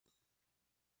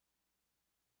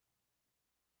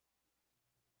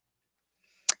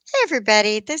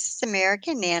everybody, this is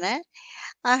American Nana.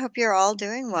 I hope you're all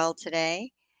doing well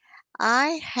today.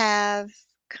 I have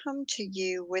come to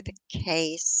you with a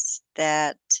case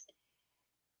that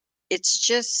it's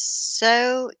just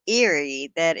so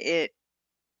eerie that it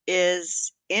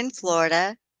is in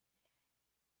Florida.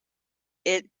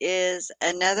 It is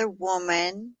another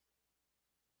woman.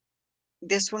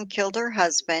 This one killed her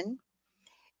husband,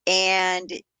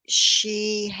 and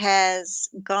she has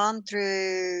gone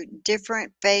through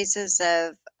different phases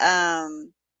of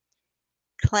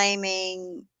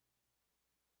claiming,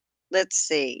 let's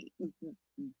see,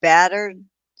 battered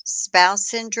spouse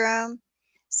syndrome,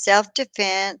 self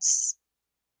defense,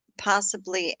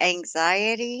 possibly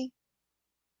anxiety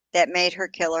that made her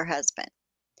kill her husband.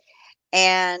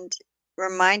 And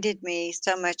reminded me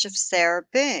so much of Sarah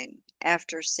Boone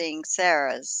after seeing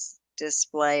Sarah's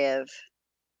display of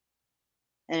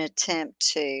an attempt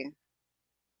to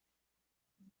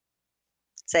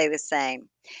say the same.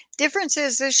 Difference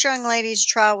is this young lady's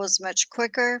trial was much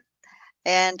quicker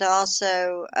and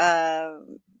also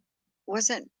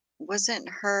wasn't wasn't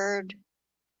heard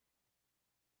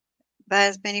by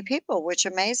as many people, which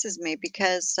amazes me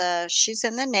because she's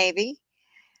in the Navy.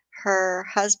 Her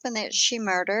husband that she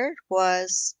murdered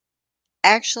was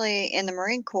actually in the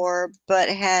Marine Corps, but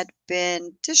had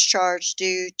been discharged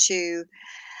due to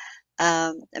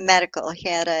medical. He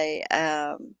had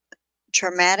a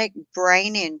traumatic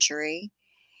brain injury,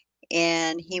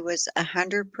 and he was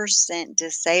 100%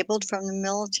 disabled from the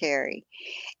military.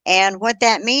 And what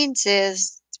that means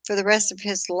is for the rest of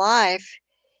his life,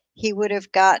 he would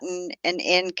have gotten an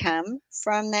income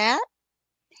from that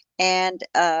and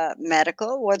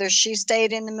medical, whether she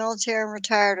stayed in the military and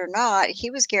retired or not, he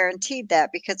was guaranteed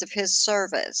that because of his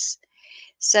service.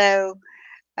 So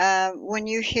when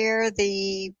you hear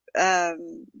the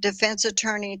defense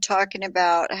attorney talking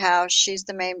about how she's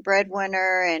the main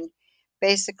breadwinner and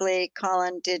basically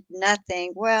Colin did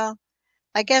nothing, well,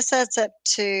 I guess that's up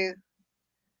to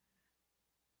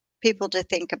people to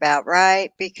think about,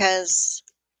 right? Because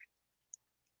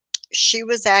she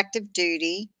was active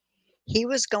duty. He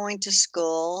was going to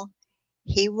school.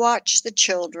 He watched the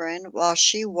children while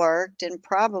she worked and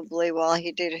probably while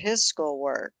he did his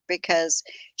schoolwork because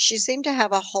she seemed to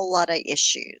have a whole lot of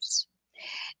issues.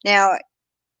 Now,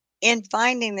 in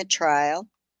finding the trial,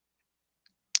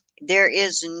 there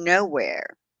is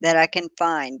nowhere that I can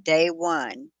find day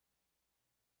one,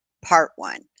 part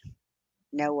one.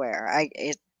 Nowhere.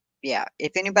 Yeah.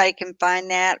 If anybody can find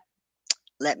that,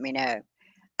 let me know.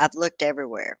 I've looked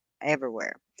everywhere,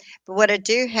 everywhere. But what I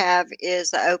do have is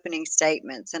the opening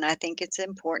statements, and I think it's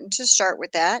important to start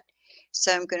with that.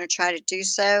 So I'm going to try to do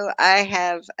so. I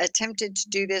have attempted to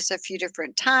do this a few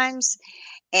different times,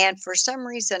 and for some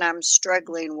reason, I'm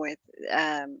struggling with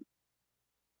um,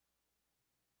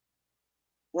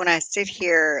 when I sit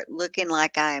here looking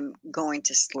like I'm going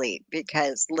to sleep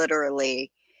because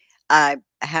literally I'm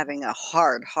having a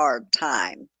hard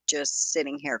time just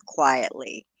sitting here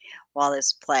quietly while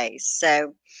this plays.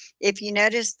 So, if you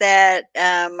notice that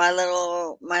my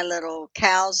little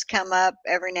cows come up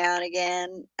every now and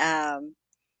again, I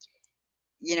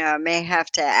may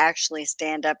have to actually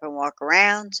stand up and walk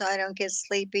around so I don't get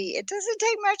sleepy. It doesn't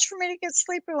take much for me to get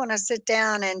sleepy when I sit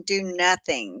down and do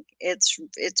nothing. It's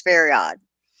very odd.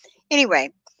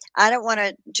 Anyway, I don't want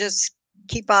to just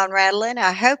keep on rattling.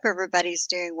 I hope everybody's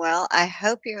doing well. I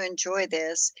hope you enjoy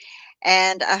this.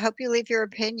 And I hope you leave your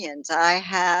opinions. I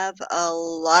have a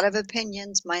lot of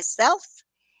opinions myself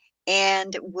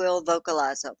and will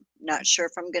vocalize them. Not sure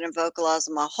if I'm going to vocalize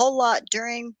them a whole lot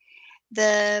during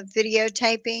the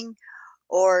videotaping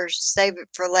or save it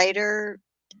for later.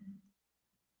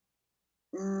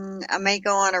 I may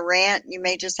go on a rant. You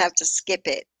may just have to skip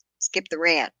the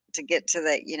rant to get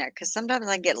to because sometimes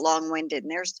I get long winded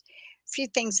and there's a few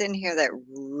things in here that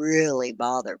really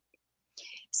bother me.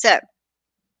 So,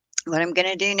 what I'm going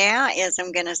to do now is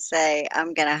I'm going to say,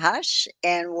 I'm going to hush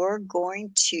and we're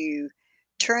going to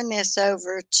turn this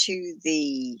over to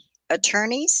the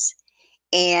attorneys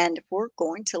and we're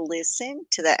going to listen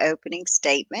to the opening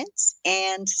statements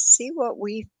and see what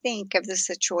we think of the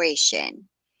situation.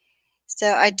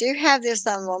 So I do have this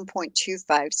on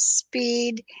 1.25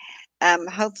 speed.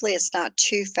 Hopefully it's not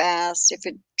too fast. If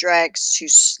it drags too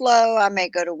slow, I may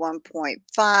go to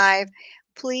 1.5.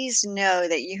 Please know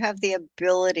that you have the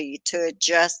ability to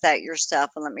adjust that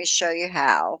yourself. And let me show you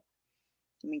how.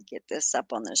 Let me get this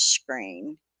up on the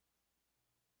screen.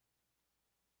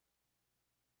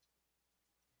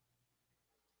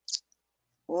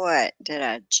 What did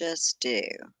I just do?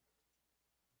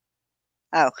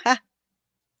 Oh, I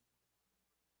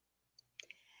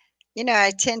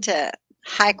tend to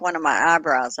hike one of my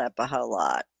eyebrows up a whole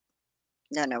lot.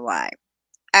 Don't know why.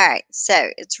 All right, so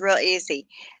it's real easy.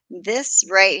 This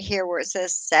right here where it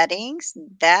says settings,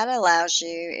 that allows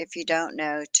you, if you don't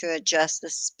know, to adjust the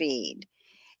speed.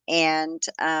 And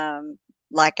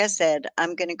like I said,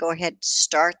 I'm going to go ahead and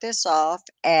start this off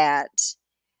at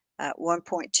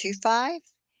 1.25.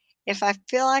 If I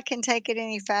feel I can take it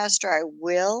any faster, I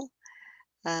will.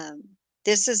 Um,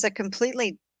 this is a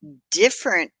completely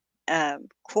different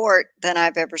court than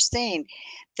I've ever seen.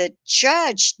 The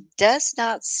judge does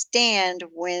not stand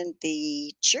when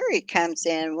the jury comes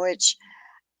in, which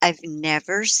I've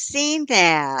never seen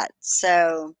that.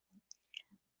 So,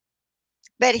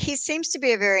 but he seems to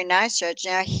be a very nice judge.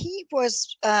 Now, he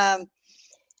was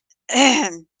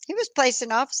he was placed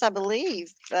in office, I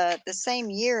believe, the same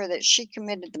year that she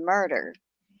committed the murder.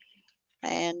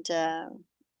 And let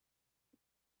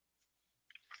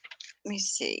me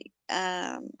see.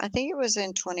 I think it was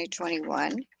in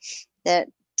 2021 that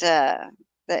uh,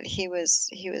 that he was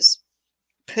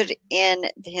put in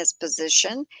his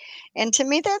position, and to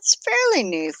me, that's fairly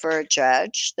new for a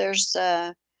judge. There's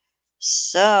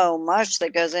so much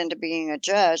that goes into being a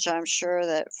judge. I'm sure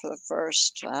that for the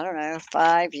first, I don't know,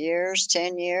 5 years,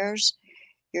 10 years,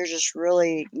 you're just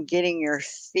really getting your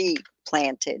feet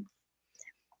planted.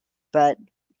 But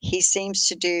he seems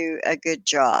to do a good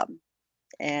job,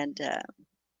 and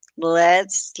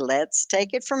let's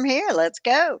take it from here. Let's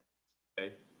go.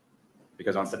 Okay.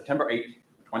 Because on September 8th,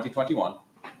 2021,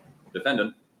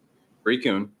 defendant Bree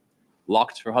Kuhn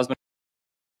locked her husband.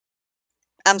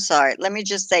 I'm sorry. Let me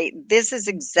just say this is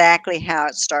exactly how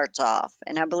it starts off,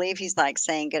 and I believe he's like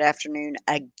saying good afternoon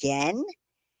again.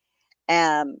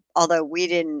 Although we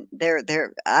didn't,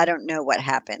 there, I don't know what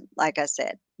happened. Like I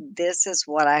said, this is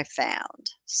what I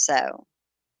found. So,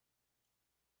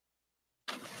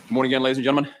 Good morning again, ladies and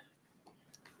gentlemen.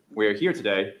 We're here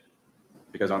today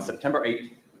because on September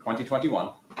 8th, 2021,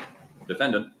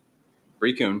 defendant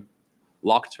Bree Kuhn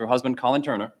locked her husband Colin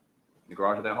Turner in the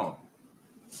garage of their home.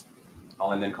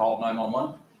 Colin then called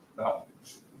 911 for help.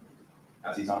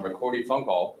 As he's on a recorded phone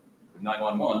call with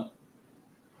 911,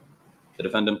 the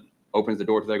defendant opens the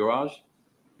door to their garage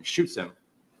and shoots him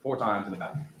 4 times in the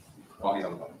back while he's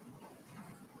on the phone.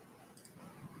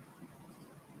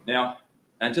 Now,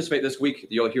 I anticipate this week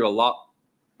you'll hear a lot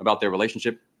about their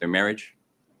relationship, their marriage.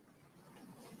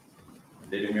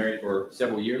 They've been married for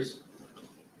several years.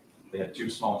 They had 2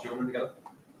 small children together.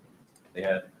 They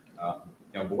had a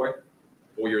young boy,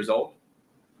 4 years old,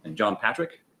 and John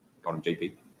Patrick, called him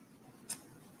JP.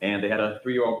 And they had a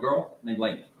 3-year-old girl named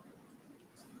Lainey.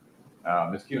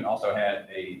 Ms. Kuhn also had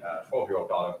a 12-year-old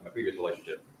daughter from a previous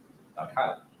relationship,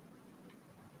 Kylie.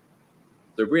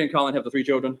 So Bree and Colin have the 3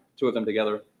 children, 2 of them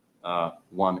together.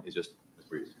 One is just Ms.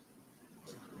 Bree's.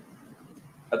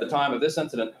 At the time of this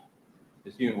incident,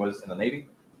 Ms. Kuhn was in the Navy.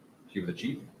 She was a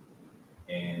chief,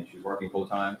 and she was working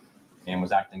full-time and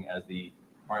was acting as the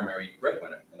primary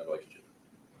breadwinner in the relationship.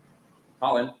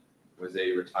 Colin was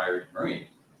a retired Marine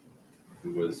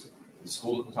who was in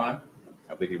school at the time.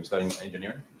 I believe he was studying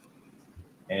engineering.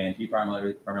 And he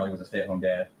primarily was a stay-at-home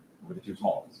dad with the 2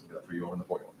 small ones, the 3-year-old and the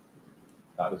 4-year-old.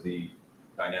 That was the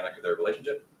dynamic of their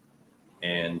relationship.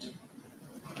 And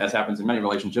as happens in many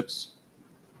relationships,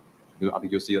 I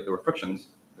think you'll see that there were frictions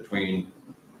between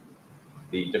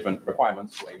the different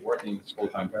requirements for a working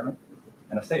full-time parent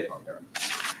and a stay-at-home parent.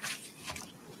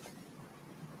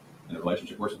 And the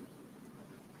relationship worsened.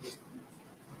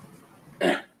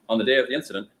 On the day of the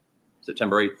incident,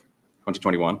 September 8th,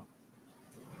 2021,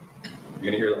 you're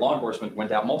going to hear that law enforcement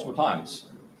went out multiple times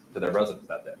to their residence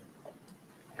that day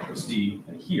to see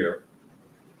and hear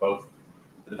both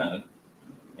the defendant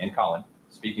and Colin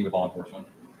speaking with law enforcement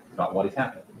about what is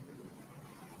happening.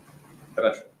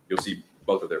 Eventually, you'll see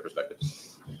both of their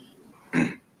perspectives.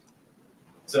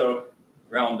 So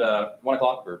around 1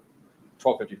 o'clock, or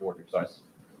 12:54 to be precise,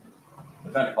 the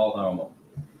defendant calls 911.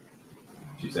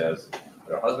 She says that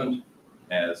her husband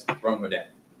has thrown her down.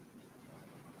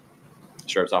 The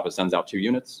sheriff's office sends out 2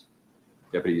 units,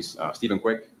 deputies Stephen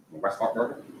Quick and Wes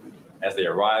Markberger. As they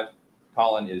arrive,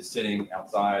 Colin is sitting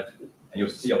outside, and you'll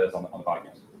see all this on the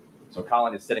podcast. So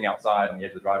Colin is sitting outside on the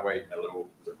edge of the driveway in a little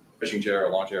fishing chair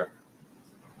or lawn chair,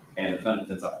 and the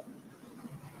defendant's inside.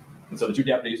 And so the 2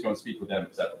 deputies go and speak with them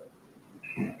separately.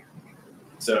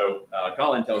 So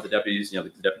Colin tells the deputies, the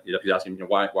deputies ask him,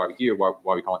 why are we here? Why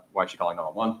is she calling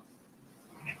 911?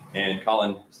 And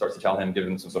Colin starts to tell him, give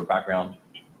him some sort of background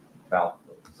about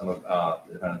some of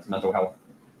the defendant's mental health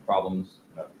problems,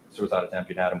 suicide attempt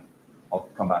he'd had him. I'll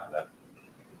come back to that.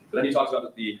 But then he talks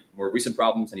about the more recent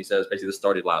problems, and he says basically this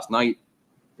started last night.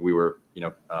 We were,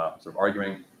 sort of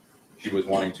arguing. She was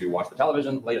wanting to watch the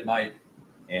television late at night,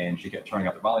 and she kept turning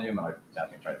up the volume, and I was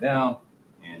asking her to turn it down.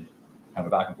 and kind of a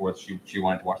back and forth. She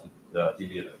wanted to watch the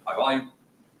TV at a high volume.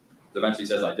 So eventually he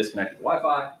says, I disconnected the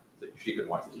Wi-Fi so she could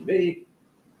watch the TV.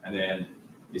 And then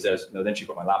he says, no, then she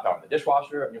put my laptop in the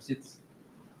dishwasher. And you'll see it's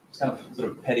kind of sort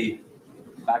of petty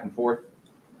back and forth.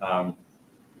 And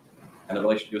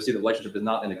you'll see the relationship is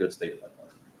not in a good state at that point.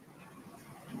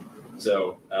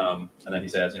 So, and then he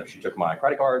says, she took my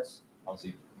credit cards.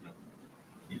 Obviously,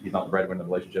 he's not the breadwinner of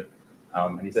the relationship.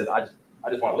 And he says, I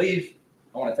just want to leave.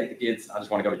 I want to take the kids. I just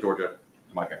want to go to Georgia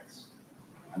to my parents.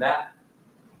 And that,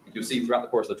 you'll see throughout the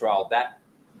course of the trial, that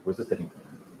was the sticking point.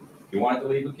 He wanted to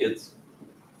leave with kids.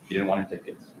 He didn't want to take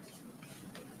kids.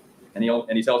 And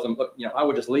he tells them, look, I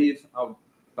would just leave, but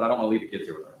I don't want to leave the kids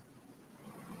here with her.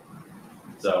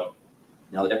 So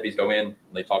now the deputies go in and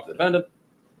they talk to the defendant.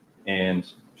 And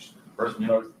first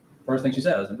thing she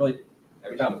says, and really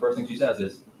every time the first thing she says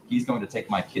is, he's going to take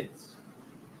my kids.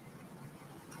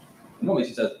 And normally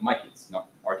she says, my kids, not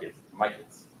our kids, my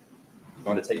kids. He's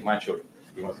going to take my children.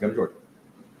 He wants to go to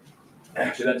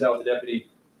Georgia. She then tells the deputy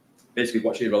basically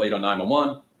what she relayed on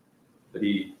 911, that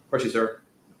he pushes her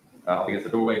up against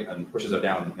the doorway and pushes her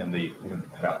down in the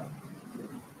bathroom.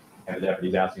 And the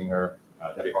deputy's asking her,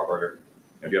 Deputy Harburger,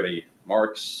 do you have any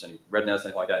marks, any redness,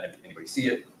 anything like that? Anybody see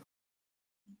it?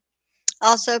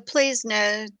 Also, please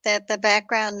know that the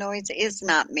background noise is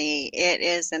not me. It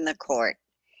is in the court.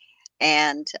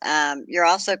 And you're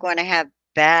also going to have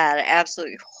bad,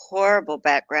 absolutely horrible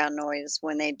background noise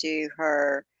when they do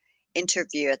her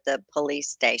interview at the police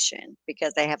station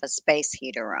because they have a space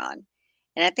heater on.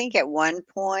 And I think at one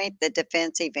point the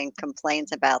defense even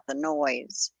complains about the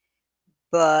noise,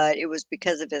 but it was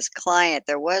because of his client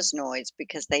there was noise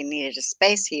because they needed a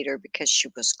space heater because she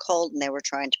was cold and they were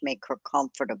trying to make her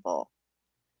comfortable.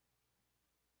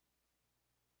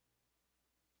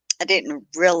 I didn't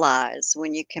realize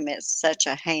when you commit such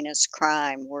a heinous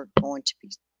crime, we're going to be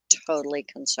totally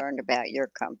concerned about your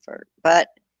comfort. But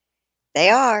they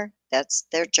are. That's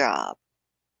their job.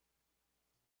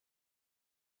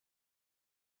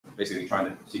 Basically trying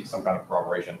to seek some kind of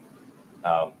corroboration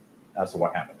as to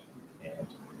what happened. And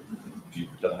she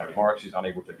doesn't have any marks. She's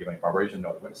unable to give any corroboration.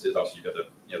 No witnesses. Obviously, you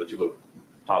got the two little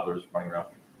toddlers running around.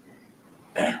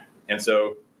 And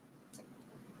so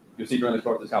you'll see during the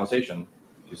course of this conversation,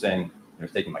 she's saying,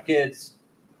 he's taking my kids.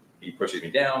 He pushes me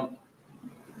down.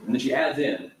 And then she adds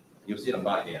in, you'll see it on the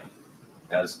body cam,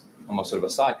 as almost sort of a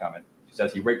side comment. She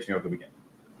says, he raped me over the weekend.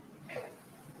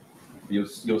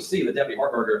 You'll see the Deputy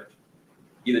Hartberger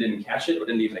either didn't catch it or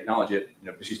didn't even acknowledge it,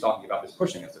 because she's talking about this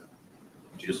pushing incident.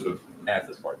 And she just sort of adds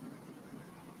this part.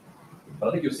 But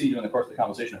I think you'll see during the course of the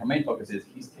conversation, her main focus is,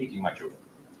 he's taking my children.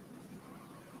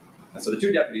 And so the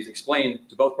two deputies explain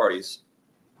to both parties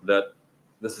that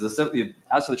this is simply,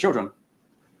 as to the children,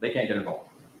 they can't get involved.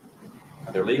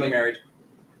 And they're legally married.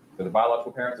 They're the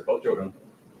biological parents of both children.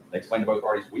 They explain to both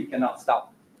parties, we cannot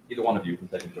stop either one of you from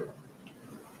taking children.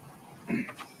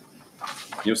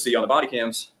 You'll see on the body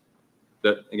cams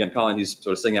that, again, Colin, he's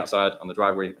sort of sitting outside on the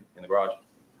driveway in the garage.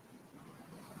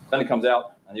 Then it comes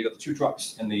out, and you got the two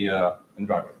trucks in the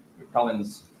driveway.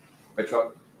 Colin's red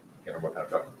truck, can't remember what kind of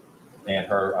truck, and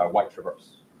her white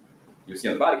Traverse. You see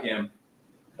on the body cam,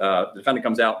 the defendant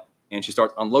comes out, and she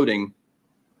starts unloading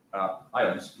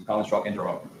items from Colin's truck into her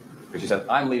own. Because she says,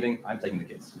 I'm leaving, I'm taking the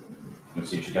kids. You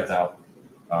see she gets out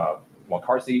one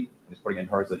car seat and is putting it in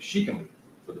hers so that she can leave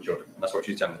with the children. And that's what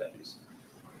she's telling the deputies.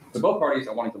 So both parties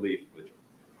are wanting to leave with the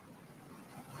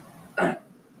children.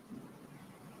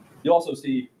 You'll also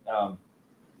see,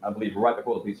 I believe, right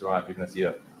before the police arrive, you're going to see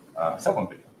a cell phone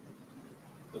video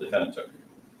the defendant took.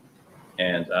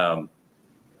 And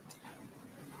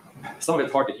some of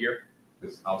it's hard to hear,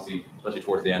 because obviously, especially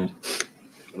towards the end,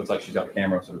 it looks like she's got the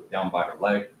camera sort of down by her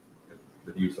leg,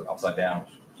 the view sort of upside down,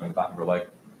 showing the back of her leg.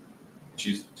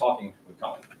 She's talking with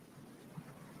Colin.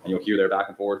 And you'll hear their back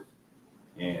and forth.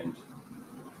 And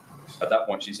at that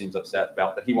point, she seems upset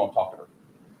about that he won't talk to her.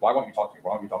 Why won't you talk to me?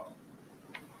 Why won't you talk to me?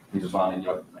 He's responding,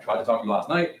 I tried to talk to you last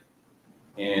night,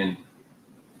 and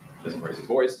he doesn't raise his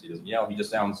voice. He doesn't yell. He just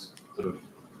sounds sort of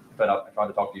fed up. I tried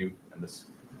to talk to you. And this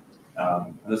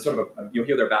sort of, you'll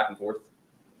hear their back and forth.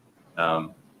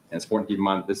 And it's important to keep in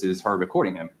mind that this is her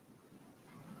recording him.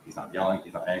 He's not yelling.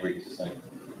 He's not angry. He's just saying,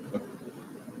 look,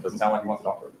 it doesn't sound like he wants to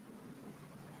talk to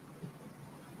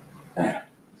her.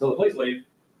 So the police leave.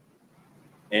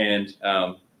 And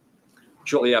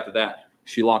shortly after that,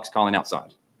 she locks Colin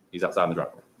outside. He's outside in the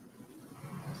driveway.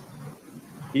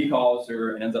 He calls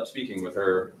her and ends up speaking with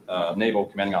her naval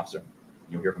commanding officer.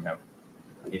 You'll hear from him.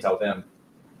 He tells them,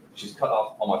 she's cut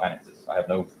off all my finances. I have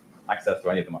no access to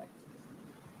any of the money.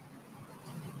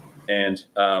 And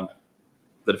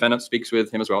The defendant speaks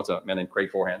with him as well. It's a man named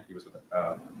Craig Forehand. He was with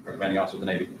commanding officer of the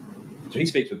Navy. So he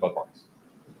speaks with both parties.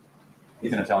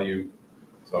 He's going to tell you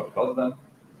about both of them.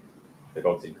 They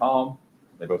both seem calm.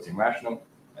 They both seem rational.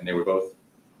 And they were both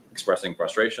expressing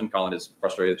frustration. Colin is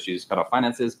frustrated that she's cut off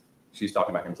finances. She's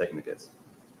talking about him taking the kids.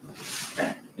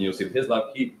 And you'll see that his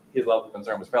level of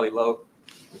concern was fairly low.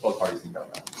 Both parties seem to go.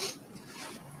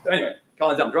 So anyway,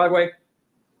 Colin's out in the driveway.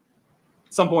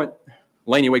 At some point,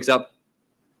 Laney wakes up.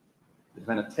 The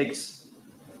defendant takes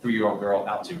a 3-year-old girl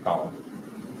out to Colin.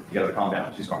 You got to calm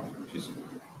down. She's calm. She's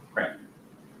cramped.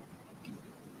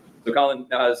 So Colin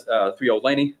now has 3-year-old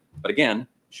Laney, but again,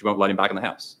 she won't let him back in the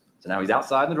house. So now he's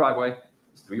outside in the driveway.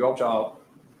 It's a 3-year-old child.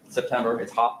 It's September.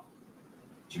 It's hot.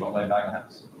 She won't let him back in the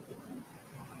house.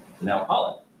 So now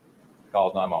Colin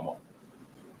calls 911.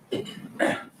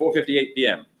 4:58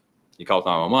 p.m. He calls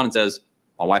 911 and says,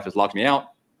 "My wife has locked me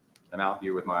out. I'm out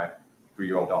here with my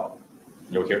 3-year-old daughter."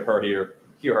 You'll hear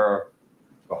her.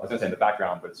 Well, I was going to say in the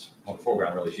background, but it's on the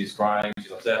foreground, really. She's crying.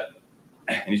 She's upset.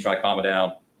 And he's trying to calm her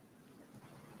down.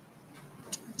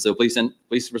 So police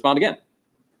respond again.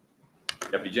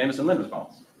 Deputy Jameson Lynn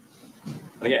responds.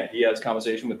 And again, he has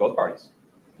conversation with both parties.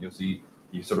 You'll see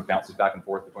he sort of bounces back and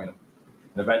forth between them.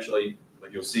 And eventually,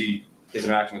 you'll see his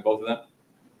interaction with both of them.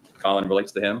 Colin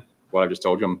relates to him what I've just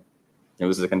told you.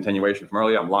 This is a continuation from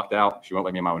earlier. I'm locked out. She won't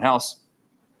let me in my own house.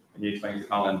 And he explains to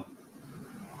Colin,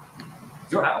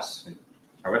 "It's your house. And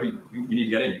however you need to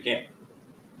get in, you can.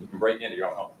 You can break into your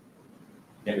own home.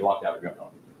 You can't be locked out of your own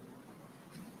home."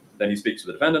 Then he speaks to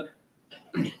the defendant.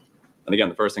 And again,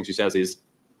 the first thing she says is,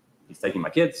 "He's taking my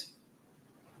kids."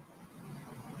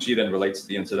 She then relates to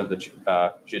the incident that she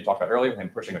had talked about earlier, him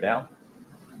pushing her down.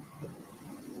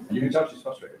 And you can tell she's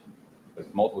frustrated.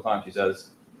 Because multiple times she says,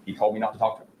 "He told me not to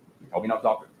talk to her. He told me not to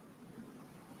talk to her."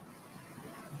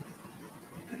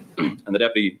 And the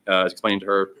deputy is explaining to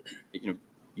her,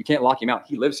 you can't lock him out.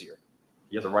 He lives here.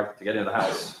 He has a right to get into the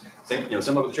house.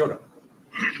 Similar with the children.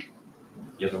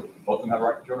 Both of them have a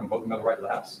right to children. Both of them have a right to the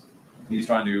house. He's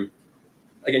trying to,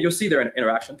 again, you'll see their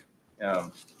interaction.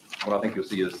 What I think you'll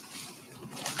see is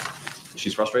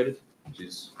she's frustrated.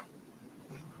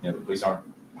 The police aren't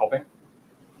helping.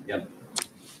 Again,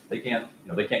 they can't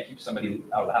keep somebody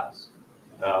out of the house.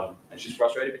 And she's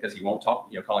frustrated because he won't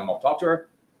talk, Colin won't talk to her.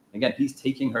 Again, he's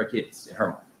taking her kids in her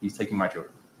mind. He's taking my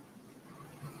children.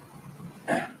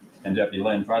 And Deputy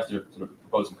Lynn tries to sort of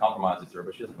propose some compromises to her,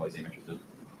 but she doesn't really seem interested.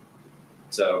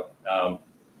 So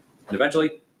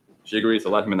eventually, she agrees to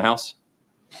let him in the house,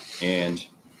 and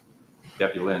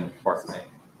Deputy Lynn departs the scene.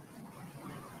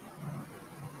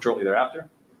 Shortly thereafter,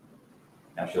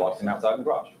 now she locks him outside in the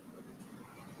garage.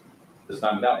 This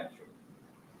time without any children.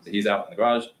 So he's out in the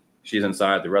garage. She's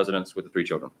inside the residence with the 3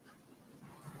 children.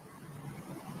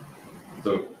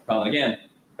 So Colin again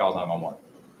calls 911.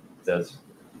 Says,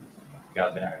 "You guys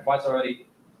have been having fights already.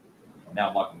 Now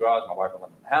I'm locked in the garage. My wife won't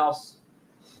let me in the house."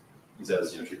 He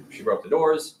says, she broke the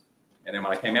doors. And then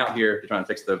when I came out here to try and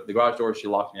fix the garage doors, she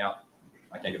locked me out.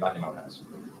 I can't get back in my own house.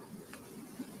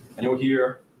 And you'll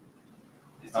hear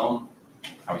his tone,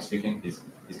 how he's speaking. He's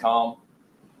calm.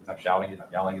 He's not shouting. He's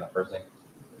not yelling. He's not cursing.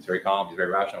 He's very calm. He's very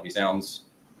rational. He sounds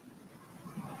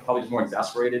probably just more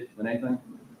exasperated than anything,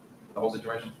 the whole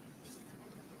situation.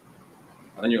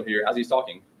 And then you'll hear, as he's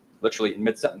talking, literally in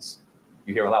mid-sentence,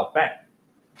 you hear a loud bang.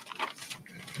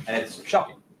 And it's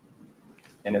shocking.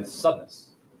 And its suddenness.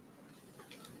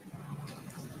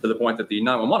 To the point that the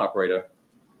 911 operator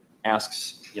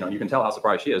asks, you can tell how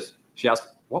surprised she is. She asks,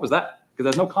 "What was that?" Because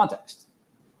there's no context.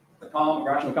 The calm,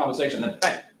 rational conversation, and then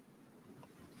bang.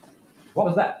 "What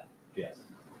was that?" she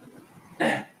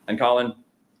asks. And Colin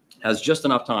has just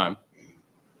enough time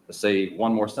to say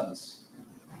one more sentence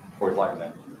before his life is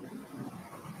ended.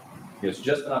 He has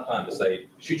just enough time to say,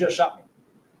 "She just shot me."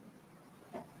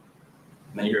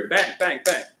 And then you hear bang, bang,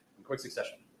 bang in quick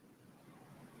succession.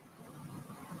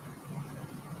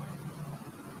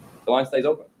 The line stays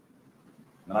open.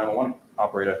 The 911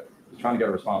 operator is trying to get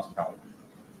a response from Colin.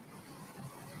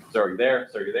 "Sir, are you there?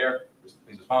 Sir, are you there? Please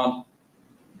respond."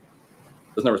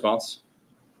 There's no response.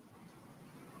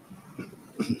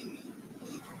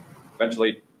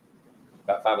 Eventually,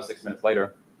 about 5 or 6 minutes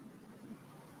later,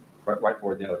 right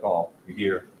toward the end of the call, you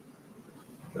hear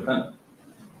the defendant.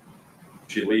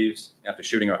 She leaves after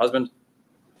shooting her husband,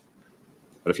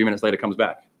 but a few minutes later comes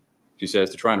back. She says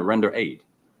to try and render aid.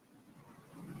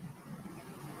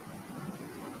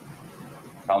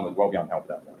 Colin was well beyond help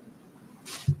at that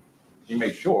point. She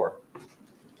made sure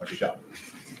when she shot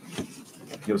him.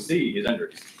 You'll see his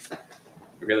injuries.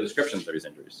 You'll hear the descriptions of his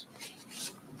injuries.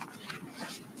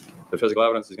 The physical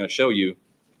evidence is going to show you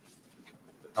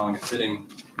that Colin is sitting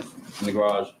in the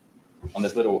garage on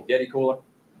this little Yeti cooler.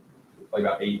 probably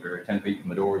about 8 or 10 feet from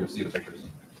the door. You'll see the pictures.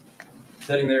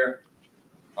 Sitting there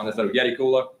on this little Yeti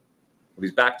cooler with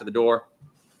his back to the door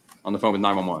on the phone with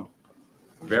 911.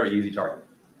 Very easy target.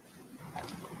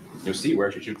 You'll see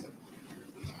where she shoots him.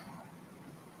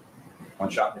 One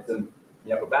shot hits him in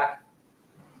the upper back,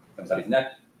 comes out his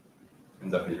neck,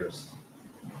 ends up in his wrist.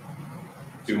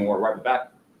 2 more right in the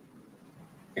back,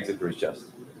 exit through his chest.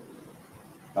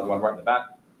 Another one right in the back,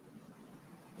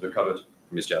 they're covered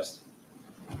from his chest.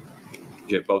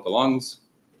 You hit both the lungs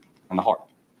and the heart.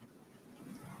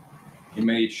 He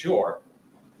made sure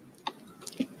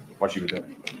what she was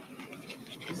doing.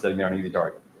 He's sitting there on an easy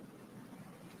target.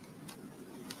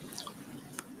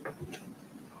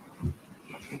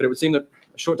 But it would seem that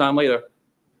a short time later,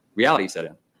 reality set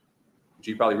in.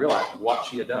 She probably realized what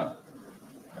she had done.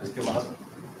 I just killed my husband.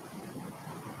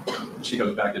 She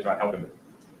goes back to try and help him.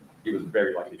 He was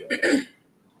very lucky to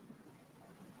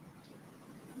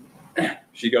get.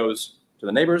 She goes to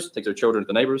the neighbors, takes her children to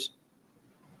the neighbors,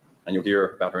 and you'll hear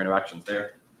about her interactions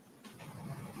there.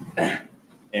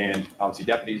 And obviously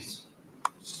deputies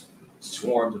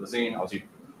swarm to the scene. Obviously,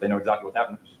 they know exactly what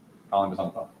happened. Colin was on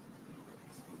the phone.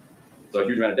 So a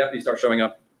huge amount of deputies start showing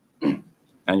up, and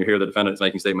you hear the defendant is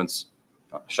making statements.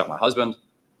 I shot my husband.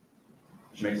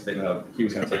 She makes a statement of, he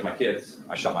was going to take my kids.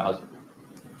 I shot my husband.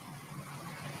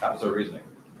 That was her reasoning.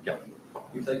 Yeah.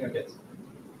 He was taking her kids.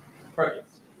 Her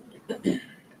kids.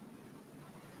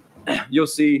 You'll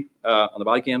see on the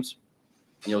body cams,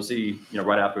 and you'll see,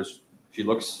 right after she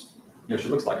looks, she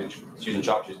looks like she's in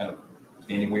shock. She's kind of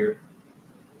standing weird.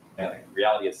 And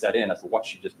reality is set in as to what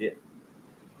she just did.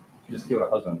 She just killed her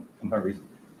husband for no reason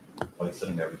while he's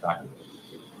sitting there attacking.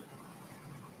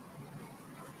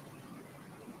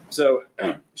 So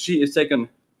she is taken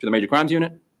to the Major Crimes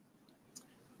Unit,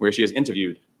 where she is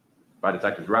interviewed by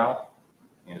Detective Rao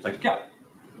and Detective Kelly.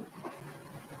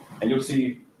 And you'll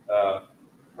see her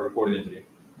recorded interview.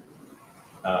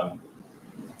 I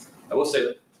will say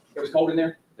that it was cold in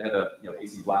there. They had the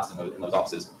AC blast in those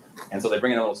offices, and so they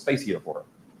bring in a little space heater for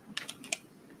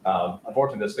her.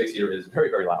 Unfortunately, the space heater is very,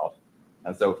 very loud,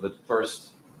 and so for the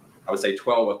first, I would say,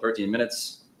 12 or 13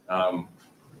 minutes,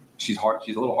 she's a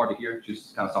little hard to hear.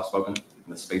 She's kind of soft-spoken,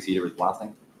 and the space heater is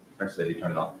blasting. Eventually, they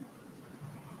turn it off.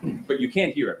 But you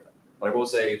can't hear everything. But I will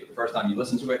say, the first time you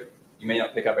listen to it, you may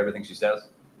not pick up everything she says.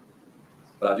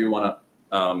 But I do want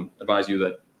to advise you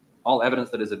that all evidence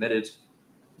that is admitted,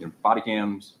 body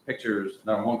cams, pictures,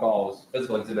 911 calls,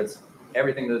 physical exhibits,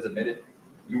 everything that is admitted,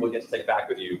 you will get to take back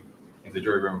with you into the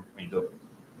jury room when you do it.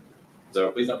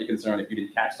 So please don't be concerned if you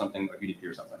didn't catch something or if you didn't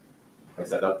hear something. Like I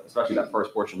said, especially that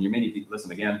first portion, you may need to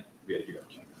listen again to be able to hear it.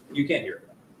 You can't hear it.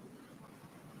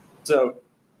 So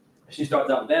she starts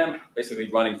out with them, basically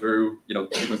running through, the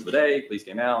sequence of the day. Police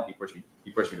came out. He pushed me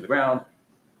to the ground.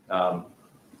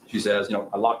 She says,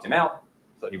 I locked him out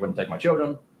so he wouldn't take my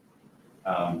children.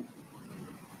 And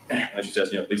she says,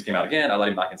 police came out again. I let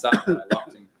him back inside. And I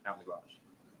locked him out in the garage.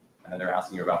 And then they're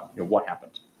asking her about, what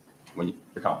happened when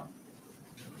you're coming.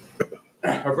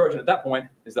 Her version at that point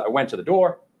is that I went to the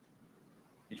door.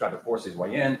 He tried to force his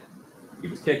way in. He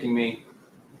was kicking me.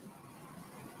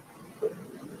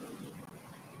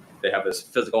 They have this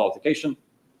physical altercation.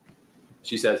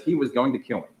 She says he was going to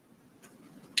kill me.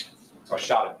 So I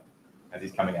shot him as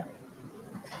he's coming at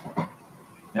me.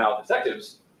 Now,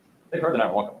 detectives, they've heard the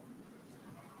 911 call.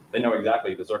 They know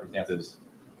exactly the circumstances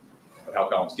of how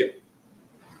Colin was killed.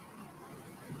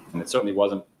 And it certainly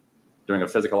wasn't during a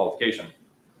physical altercation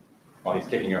while he's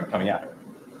kicking her and coming at her.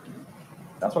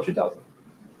 That's what she tells them.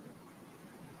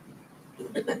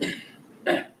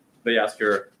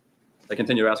 They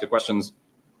continue to ask her questions,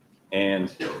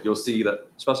 and you'll see that,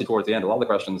 especially towards the end, a lot of the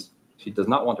questions she does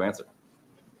not want to answer.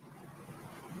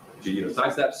 She either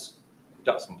sidesteps,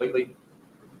 ducks completely.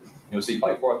 You'll see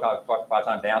probably 4 or 5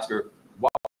 times they ask her,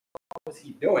 what was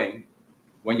he doing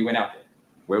when you went out there?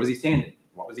 Where was he standing?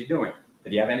 What was he doing?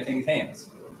 Did he have anything in his hands?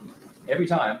 Every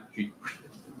time she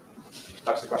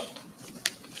ducks the question.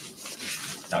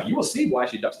 Now you will see why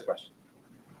she ducks the question.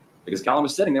 Because Colin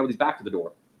was sitting there with his back to the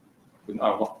door.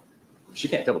 She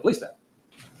can't tell the police that.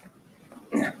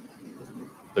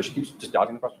 So she keeps just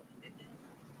dodging the question.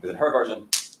 Because in her version,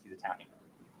 he's attacking her.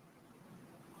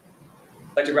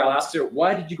 Detective Rowell asks her,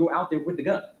 why did you go out there with the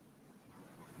gun?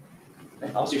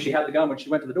 And obviously, she had the gun when she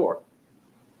went to the door.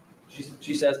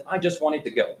 She says, I just wanted to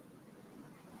go.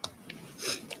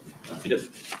 She did.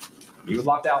 He was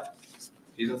locked out.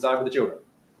 She's inside with the children.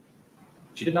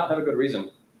 She did not have a good reason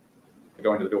for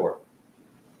going to the door.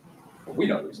 But we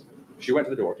know the reason. She went to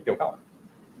the door to kill Colin.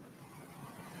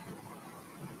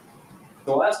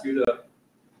 So I'll ask you to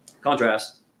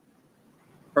contrast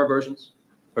her versions,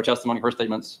 her testimony, her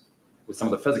statements, with some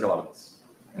of the physical evidence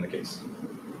in the case.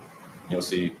 You'll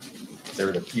see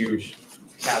there's a huge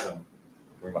chasm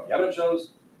between what the evidence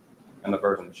shows and the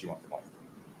version that she wants to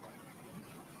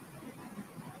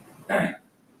claim.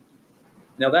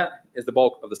 Now that is the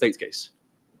bulk of the state's case.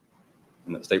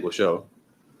 And the state will show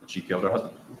that she killed her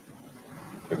husband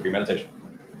with premeditation.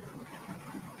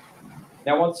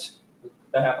 Now once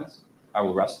that happens, I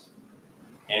will rest.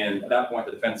 And at that point,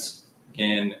 the defense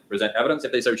can present evidence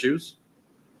if they so choose.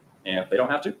 And if they don't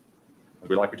have to,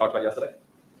 like we talked about yesterday.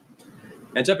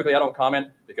 And typically I don't comment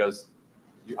because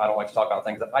I don't like to talk about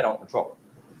things that I don't control.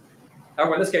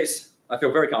 However, in this case, I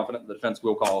feel very confident the defense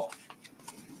will call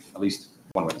at least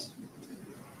one witness.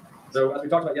 So as we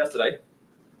talked about yesterday,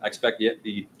 I expect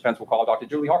the defense will call Dr.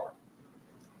 Julie Harper,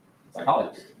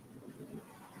 psychologist.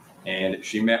 And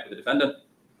she met with the defendant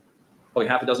probably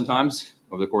half a dozen times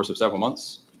over the course of several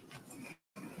months.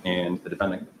 And the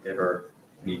defendant gave her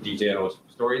the detailed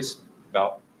stories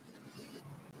about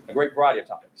a great variety of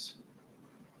topics.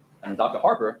 And Dr.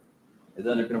 Harper is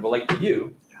then going to relate to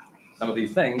you some of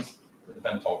these things the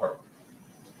defendant told her.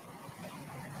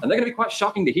 And they're going to be quite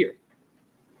shocking to hear.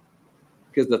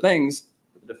 Because the things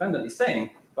that the defendant is saying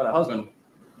about her husband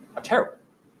are terrible.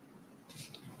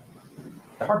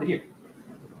 They're hard to hear.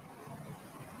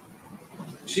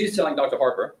 She's telling Dr.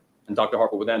 Harper, and Dr.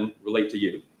 Harper will then relate to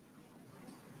you,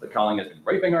 that Colin has been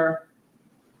raping her.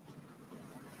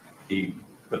 He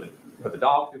put the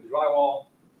dog through the drywall.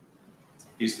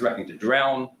 He's threatening to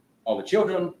drown all the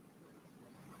children.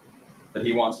 That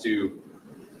he wants to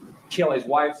kill his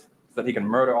wife so that he can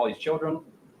murder all these children.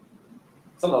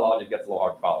 Some of the logic gets a little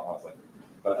hard to follow, honestly.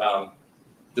 But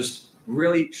just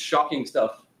really shocking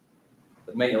stuff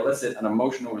that may elicit an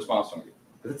emotional response from you.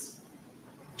 Because it's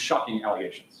shocking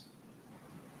allegations.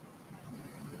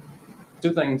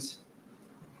 Two things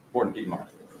important to keep in mind.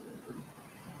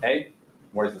 A,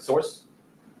 what is the source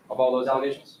of all those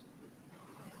allegations?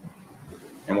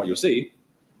 And what you'll see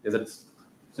is that it's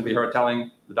simply her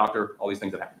telling the doctor all these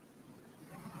things that happened.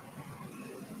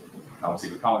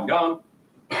 Obviously, with Colin gone,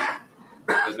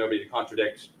 there's nobody to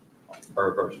contradict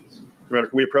her versions. Commander,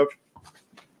 can we approach?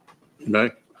 You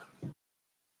may.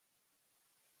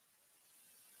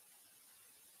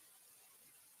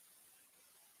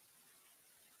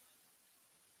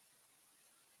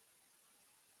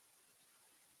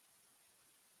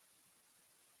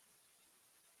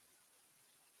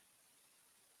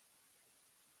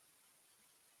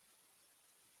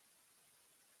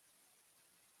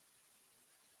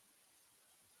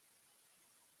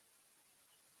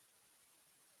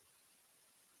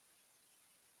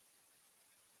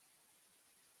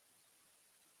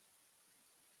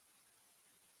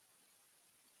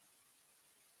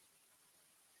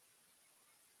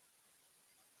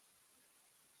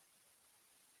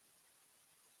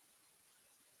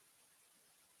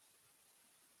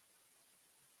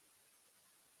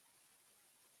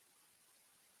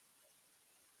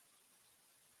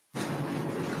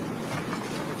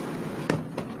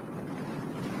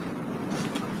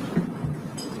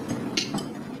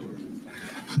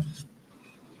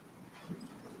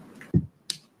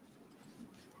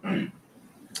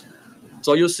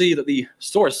 So you'll see that the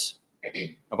source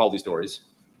of all these stories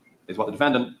is what the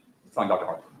defendant is telling Dr.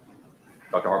 Harper.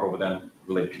 Dr. Harper will then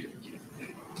relate it to you.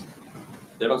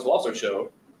 The evidence will also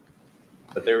show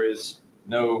that there is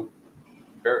no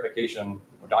verification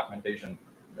or documentation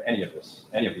for any of these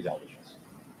allegations.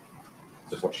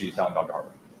 It's just what she's telling Dr.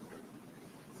 Harper.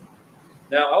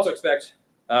 Now, I also expect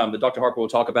that Dr. Harper will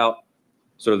talk about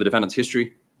sort of the defendant's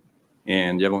history,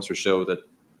 and the evidence will show that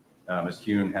Ms.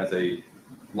 Kuhn has a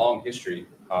long history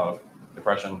of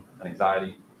depression and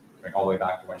anxiety going all the way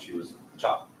back to when she was a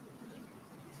child,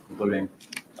 including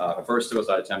her first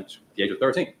suicide attempt at the age of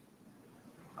 13.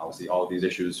 Obviously, all of these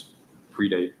issues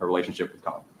predate her relationship with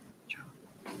Colin.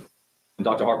 And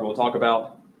Dr. Harper will talk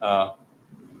about the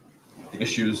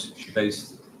issues she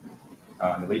faced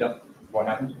in the lead up to what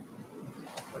happened.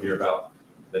 We'll hear about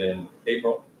that in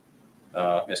April,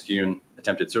 Ms. Kuhn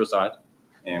attempted suicide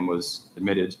and was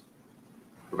admitted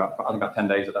for about 10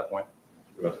 days at that point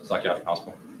to a psychiatric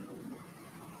hospital.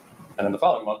 And then the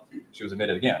following month, she was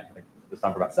admitted again, I think this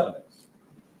time for about 7 days.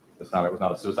 This time it was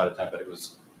not a suicide attempt, but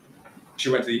she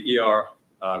went to the ER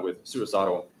with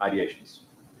suicidal ideations.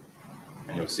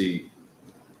 And you'll see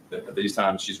that at these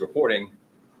times she's reporting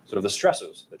sort of the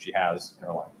stressors that she has in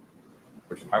her life,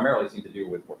 which primarily seem to do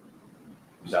with work.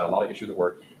 She's had a lot of issues at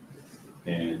work,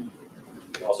 and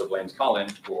she also blames Colin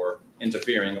for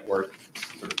interfering at work,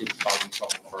 sort of causing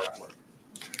trouble for her at work.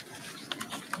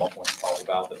 At one point, he calls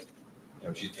about that,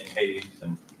 she's being hazed,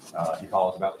 and he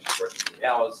calls about that she's working 3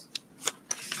 hours.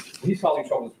 He's causing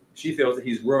trouble. She feels that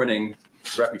he's ruining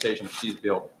the reputation that she's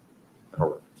built at her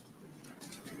work.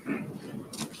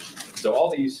 So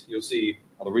all these you'll see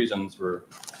are the reasons for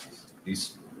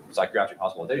these psychiatric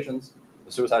hospitalizations,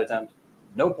 the suicide attempt.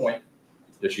 No point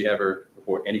did she ever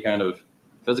report any kind of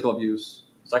physical abuse,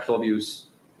 sexual abuse,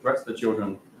 threats to the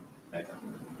children, anything.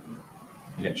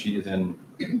 Again, she is in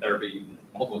therapy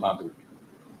multiple times a week.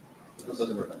 This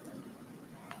doesn't work.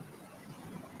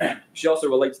 She also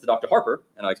relates to Dr. Harper,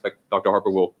 and I expect Dr.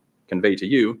 Harper will convey to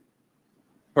you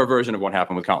her version of what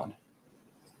happened with Colin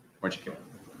when she killed him.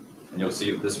 And you'll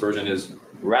see that this version is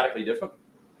radically different.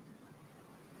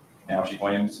 Now she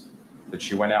claims that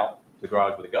she went out to the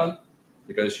garage with a gun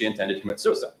because she intended to commit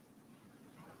suicide.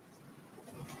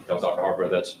 She tells Dr. Harper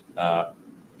that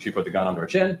she put the gun under her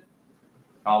chin.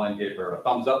 Colin gave her a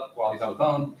thumbs up while he's on the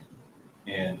phone,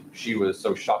 and she was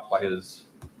so shocked by his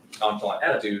nonchalant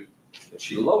attitude that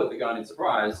she lowered the gun in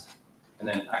surprise and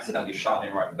then accidentally shot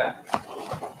him right in the back.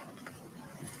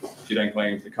 She then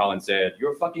claims that Colin said,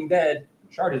 "You're fucking dead,"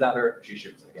 and charges at her. She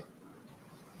shoots it again.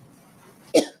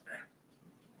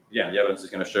 Again, the evidence is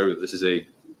going to show that this is a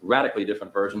radically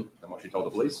different version than what she told the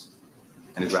police,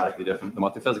 and is radically different than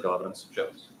what the physical evidence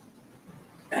shows.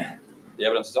 The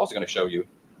evidence is also going to show you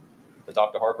that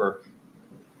Dr. Harper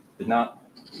did not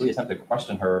really attempt to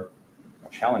question her or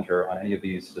challenge her on any of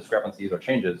these discrepancies or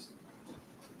changes.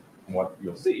 And what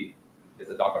you'll see is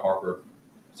that Dr. Harper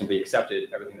simply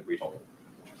accepted everything that we told her.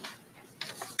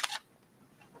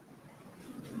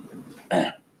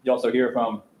 You also hear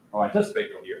from, or anticipate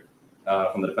you'll hear,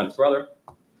 from the defendant's brother.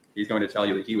 He's going to tell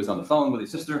you that he was on the phone with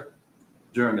his sister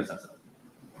during this incident.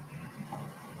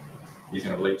 He's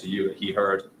going to relate to you that he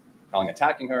heard Colin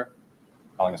attacking her,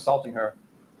 Colin assaulting her,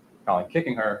 Colin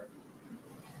kicking her,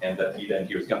 and that he then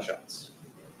hears gunshots.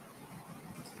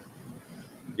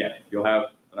 Again, you'll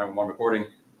have the 911 recording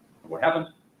of what happened.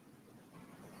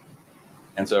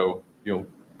 And so you'll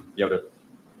be able to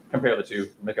compare the two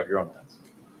and make up your own minds.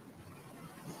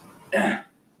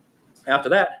 After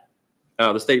that,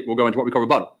 the state will go into what we call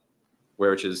rebuttal,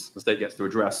 which is the state gets to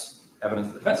address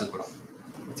evidence the defense has put on.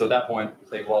 So at that point, the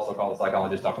state will also call the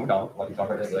psychologist, Dr. McDonald, like we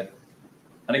talked about yesterday.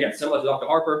 And again, similar to Dr.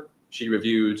 Harper, she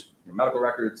reviewed your medical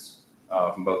records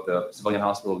from both the civilian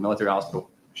hospital and the military hospital.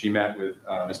 She met with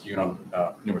Ms. Kuhn on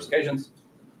numerous occasions,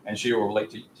 and she will relate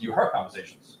to you her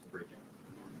conversations with Bree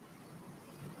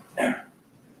Kuhn.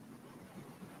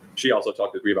 She also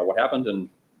talked with Bree about what happened, and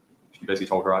she basically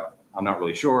told her, I'm not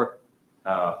really sure.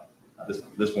 At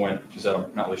this point, she said,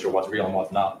 I'm not really sure what's real and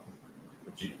what's not.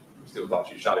 But she still thought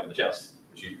she shot him in the chest.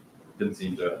 She didn't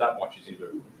seem to, at that point, she seemed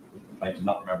to claim to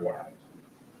not remember what happened.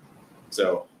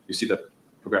 So you see the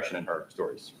progression in her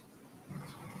stories.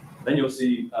 Then you'll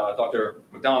see Dr.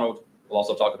 McDonald will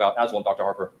also talk about, as well as Dr.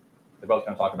 Harper, they're both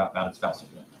going to talk about battered spouse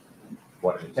incident,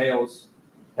 what it entails,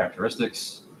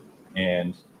 characteristics,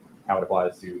 and how it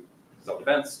applies to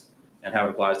self-defense, and how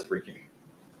it applies to Bree Kuhn.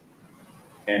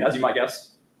 And as you might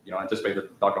guess, I anticipate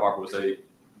that Dr. Harper will say,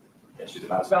 yes, she's a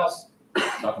battered spouse.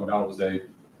 Dr. McDonald will say,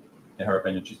 in her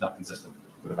opinion, she's not consistent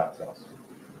with a battered spouse.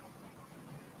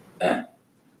 I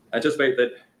anticipate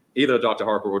that either Dr.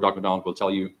 Harper or Dr. McDonald will tell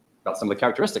you about some of the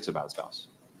characteristics of a battered spouse.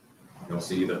 You'll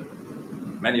see that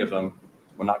many of them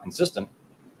were not consistent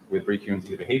with Bree Kuhn's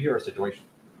either behavior or situation.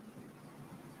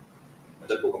 A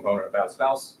typical component of a battered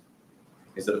spouse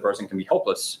is that a person can be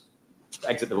helpless to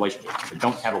exit the relationship. They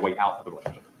don't have a way out of the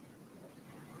relationship.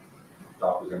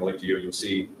 Doctors are going to relate to you. You'll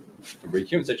see in Bree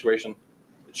Kuhn's situation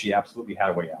that she absolutely had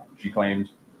a way out. She claimed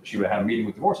she would have had a meeting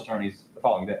with divorce attorneys the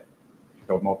following day. She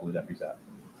told multiple deputies that.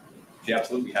 She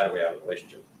absolutely had a way out of the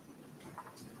relationship.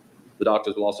 The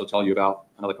doctors will also tell you about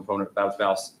another component of battered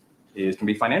spouse can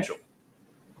be financial.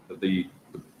 That the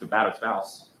battered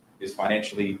spouse is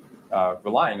financially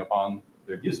relying upon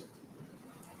their abuser.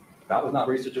 That was not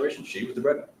Bree's situation. She was the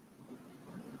breadwinner.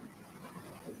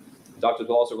 Doctors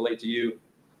will also relate to you.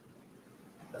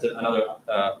 That's another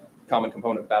common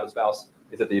component of battered spouse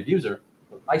is that the abuser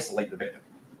will isolate the victim,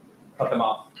 cut them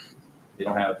off. They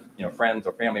don't have friends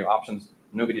or family or options,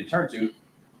 nobody to turn to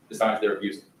besides their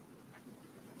abuser.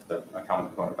 That's a common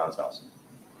component of battered spouse.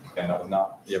 And that was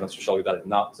not the evidence to show you that is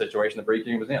not the situation that Bree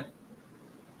Kuhn was in.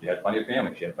 She had plenty of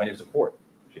family. She had plenty of support.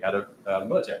 She had a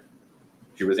military.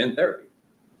 She was in therapy.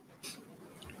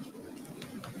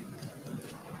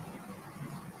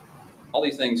 All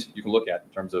these things you can look at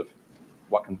in terms of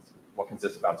what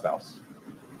consists of battered spouse.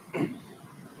 And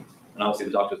obviously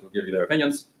the doctors will give you their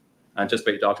opinions. I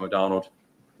anticipate Dr. McDonald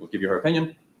will give you her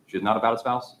opinion. She is not a battered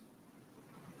spouse.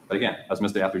 But again, as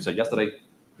Mr. Athery said yesterday,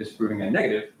 disproving a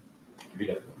negative can be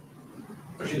difficult.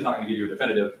 So she's not going to give you a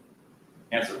definitive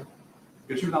answer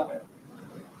because she was not there.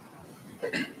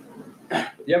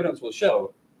 The evidence will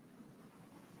show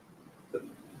that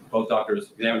both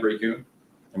doctors examined Bree Kuhn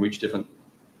and reached different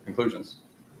conclusions.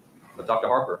 But Dr.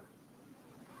 Harper,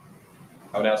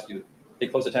 I would ask you to pay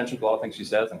close attention to all the things she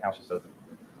says and how she says them.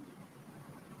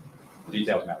 The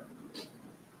details matter.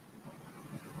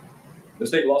 The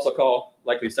state will also call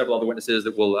likely several other witnesses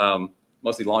that will,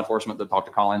 mostly law enforcement, that talk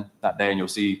to Colin that day, and you'll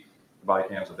see the body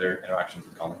cams of their interactions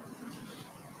with Colin.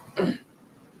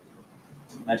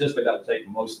 I anticipate that will take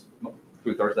most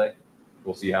through Thursday.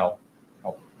 We'll see how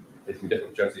it's going to be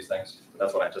difficult to judge these things. But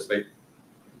that's what I anticipate.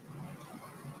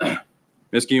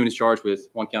 Ms. Kuhn is charged with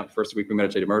one count of first-degree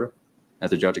premeditated murder,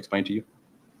 as the judge explained to you.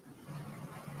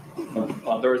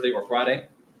 On Thursday or Friday,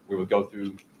 we will go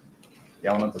through the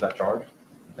elements of that charge,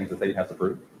 things the state has to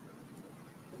prove.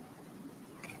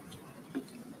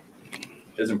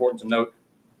 It is important to note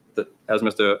that, as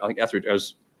Mr. I think Etheridge,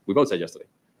 as we both said yesterday,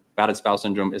 battered spouse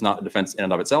syndrome is not a defense in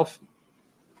and of itself,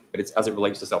 but it's as it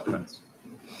relates to self-defense.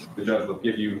 The judge will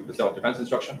give you the self-defense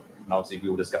instruction, and obviously we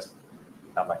will discuss it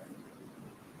that way.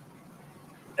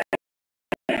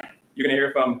 You're going to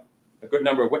hear from a good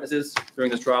number of witnesses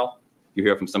during this trial. You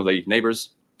hear from some of the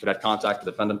neighbors who had contact with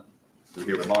the defendant. You'll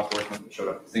hear from law enforcement that showed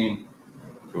up at the scene.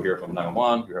 You'll hear from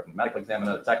 911. You'll hear from the medical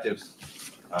examiner, detectives.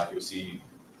 You'll see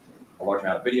a large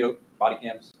amount of video, body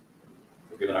cams.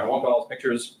 You'll hear the 911 calls,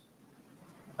 pictures.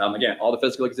 Again, all the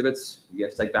physical exhibits you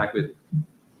get to take back with you.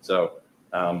 So,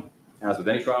 as with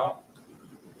any trial,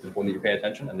 it's important that you pay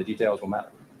attention, and the details will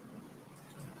matter.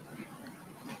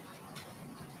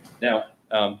 Now,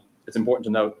 it's important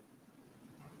to note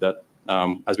that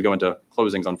as we go into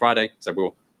closings on Friday, so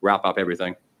we'll wrap up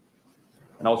everything,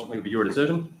 and ultimately it'll be your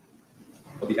decision.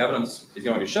 What the evidence is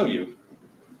going to show you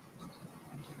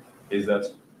is that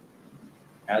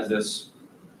as this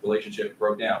relationship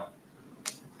broke down,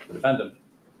 the defendant,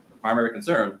 the primary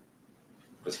concern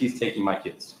was he's taking my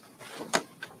kids.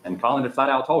 And Colin had flat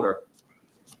out told her,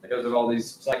 because of all these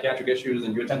psychiatric issues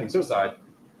and you attempting suicide,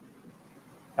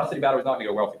 custody battle is not going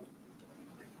to go well for you.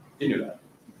 She knew that.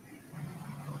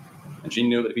 And she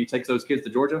knew that if he takes those kids to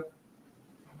Georgia,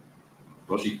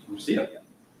 well, she will see them again.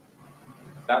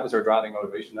 That was her driving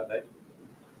motivation that day.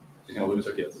 She's going to lose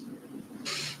her kids.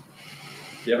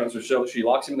 The evidence will show that she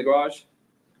locks him in the garage,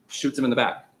 shoots him in the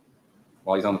back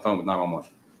while he's on the phone with 911.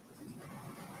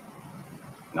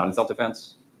 Not in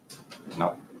self-defense,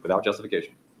 not without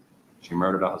justification. She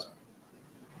murdered her husband.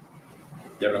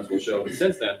 The evidence will show that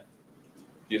since then,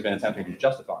 she has been attempting to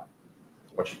justify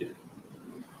what she did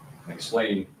and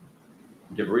explain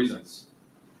and give reasons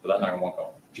for that 911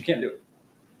 call. She can't do it.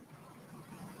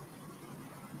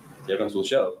 The evidence will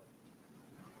show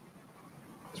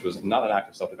this was not an act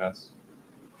of self-defense,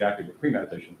 the act of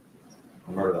premeditation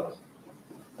and murder of husband.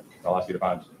 I'll ask you to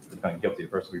find the defendant guilty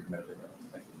of first-degree premeditated murder.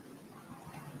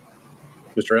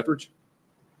 Mr. Etheridge?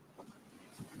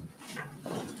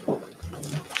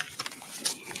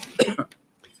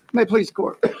 May it please the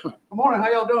court. Good morning.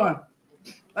 How y'all doing?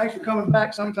 Thanks for coming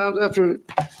back. Sometimes after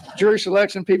jury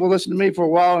selection, people listen to me for a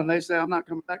while and they say, I'm not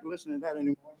coming back to listen to that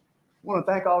anymore. I want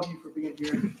to thank all of you for being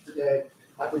here today.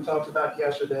 Like we talked about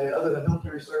yesterday, other than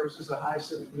military service is a high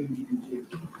civic duty you can do.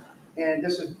 And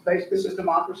this is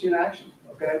democracy in action,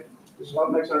 okay? This is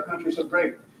what makes our country so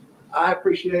great. I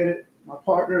appreciate it. My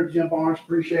partner, Jim Barnes,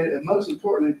 appreciate it. And most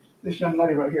importantly, this young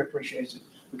lady right here appreciates it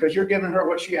because you're giving her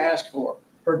what she asked for,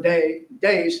 her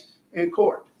days in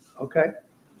court, okay?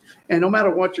 And no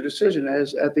matter what your decision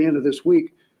is at the end of this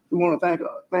week, we want to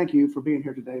thank you for being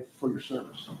here today for your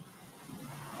service.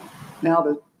 Now,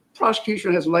 the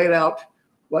prosecution has laid out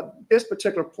what this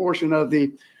particular portion of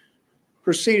the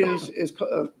proceedings is.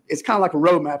 It's kind of like a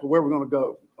roadmap of where we're going to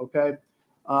go, okay?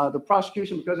 The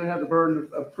prosecution, because they have the burden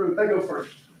of proof, they go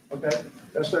first. Okay,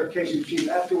 that's their case in chief.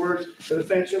 Afterwards, the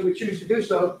defense, should we choose to do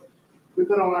so, we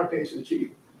put on our case in chief.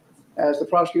 As the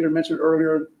prosecutor mentioned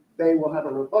earlier, they will have a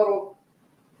rebuttal,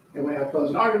 and we have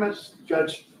closing arguments.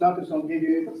 Judge Duncan's going to give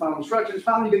you the final instructions.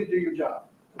 Finally, you get to do your job.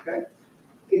 Okay,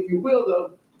 if you will,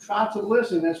 though, try to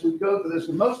listen as we go through this.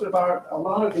 A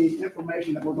lot of the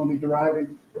information that we're going to be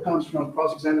deriving comes from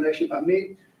cross-examination by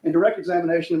me and direct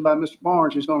examination by Mr.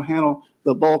 Barnes, who's going to handle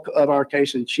the bulk of our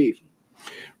case in chief.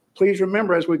 Please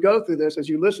remember, as we go through this, as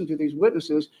you listen to these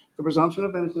witnesses, the presumption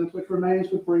of innocence, which remains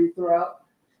with Bree throughout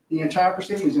the entire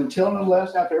proceedings until and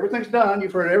unless, after everything's done,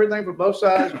 you've heard everything from both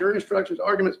sides, jury instructions,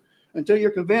 arguments, until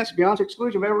you're convinced beyond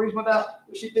exclusion of every reasonable doubt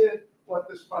that she did what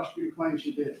this prosecutor claims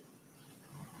she did.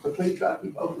 So please try to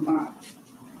keep open mind.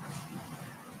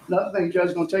 Another thing the judge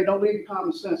is going to tell you, don't leave your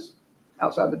common sense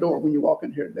outside the door when you walk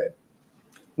in here today,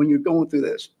 when you're going through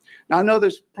this. Now, I know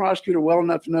this prosecutor well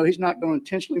enough to know he's not going to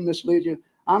intentionally mislead you.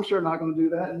 I'm sure not going to do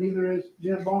that, and neither is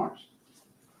Jim Barnes.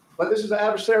 But this is an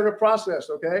adversarial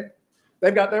process, okay?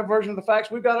 They've got their version of the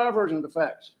facts. We've got our version of the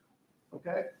facts,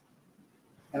 okay?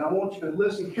 And I want you to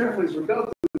listen carefully as we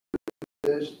go through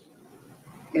this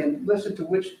and listen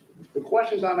to the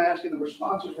questions I'm asking, the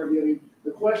responses we're getting, the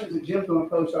questions that Jim's going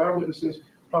to pose to our witnesses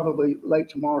probably late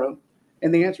tomorrow,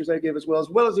 and the answers they give as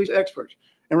well as these experts.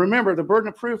 And remember, the burden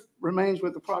of proof remains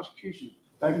with the prosecution.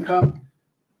 They can come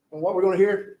from what we're going to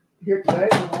hear today,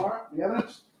 tomorrow, the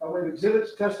evidence, by way of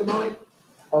exhibits, testimony,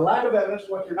 a lack of evidence,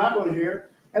 what you're not going to hear,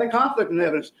 and a conflict in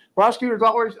evidence. Prosecutors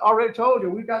already told you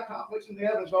we've got conflicts in the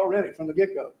evidence already from the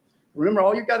get-go. Remember,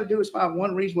 all you've got to do is find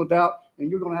one reasonable doubt, and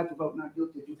you're going to have to vote not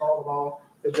guilty if you follow the law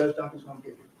that Judge Duncan's going to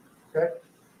give you. Okay?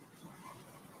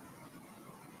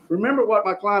 Remember what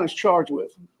my client is charged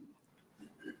with.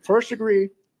 First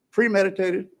degree,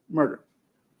 premeditated murder.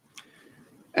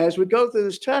 As we go through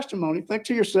this testimony, think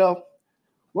to yourself,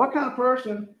 what kind of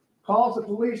person calls the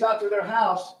police out to their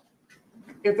house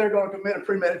if they're going to commit a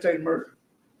premeditated murder?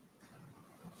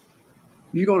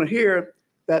 You're going to hear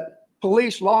that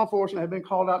police, law enforcement have been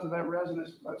called out to that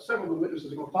residence. Several of the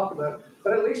witnesses are going to talk about it,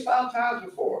 but at least 5 times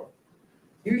before.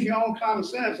 Use your own common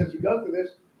sense as you go through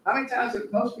this. How many times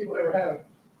have most people ever had a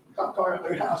cop car at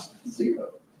their house?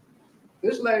 0.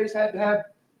 This lady's had to have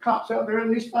cops out there at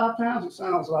least 5 times, it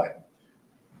sounds like.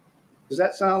 Does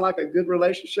that sound like a good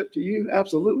relationship to you?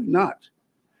 Absolutely not.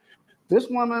 This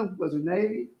woman was a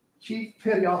Navy chief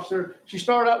petty officer. She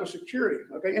started out with security,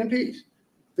 okay, MPs.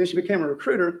 Then she became a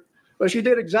recruiter, but she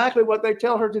did exactly what they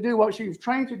tell her to do, what she was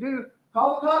trained to do.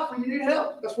 Call the cops when you need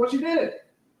help. That's what she did.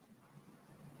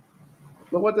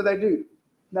 But what did they do?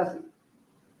 Nothing.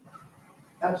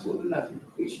 Absolutely nothing.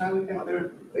 Each time we came out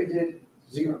there, they did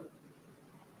 0.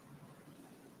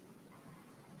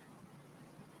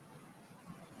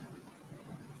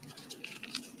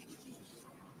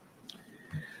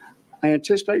 I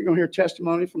anticipate you're going to hear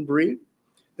testimony from Bree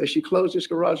that she closed this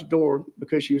garage door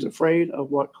because she was afraid of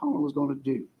what Colin was going to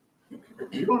do.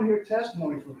 You're going to hear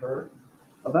testimony from her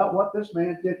about what this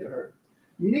man did to her.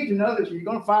 You need to know this, you're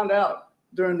going to find out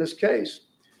during this case,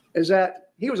 is that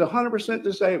he was 100%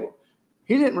 disabled.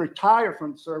 He didn't retire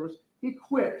from the service. He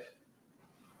quit.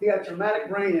 He had traumatic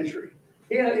brain injury.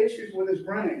 He had issues with his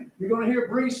brain. You're going to hear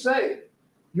Bree say,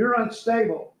 you're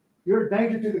unstable. You're a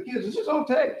danger to the kids. This is on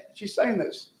tape. She's saying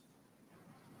this.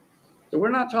 So we're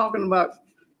not talking about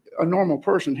a normal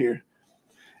person here.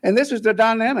 And this is the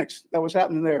dynamics that was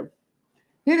happening there.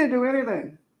 He didn't do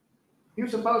anything. He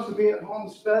was supposed to be at home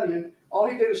studying. All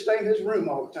he did was stay in his room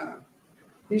all the time.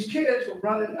 These kids were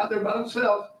running out there by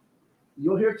themselves.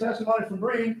 You'll hear testimony from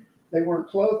Bree. They weren't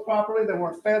clothed properly. They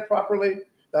weren't fed properly.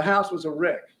 The house was a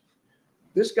wreck.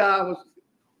 This guy was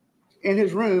in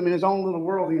his room, in his own little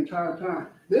world the entire time.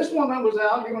 This woman was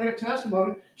out, you're going to hear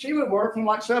testimony. She would work from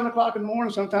like 7 o'clock in the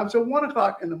morning sometimes till 1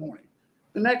 o'clock in the morning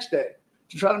the next day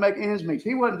to try to make ends meet.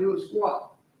 He wasn't doing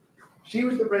squat. She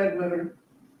was the breadwinner,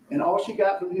 and all she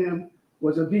got from him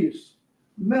was abuse,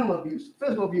 mental abuse,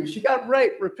 physical abuse. She got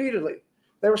raped repeatedly.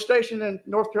 They were stationed in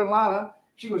North Carolina.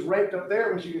 She was raped up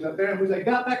there when she was up there. And when they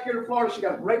got back here to Florida, she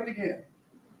got raped again.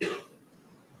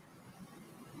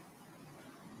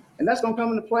 And that's going to come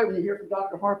into play when you hear from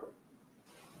Dr. Harper.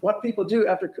 What people do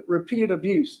after repeated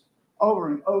abuse over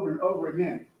and over and over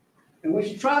again. And when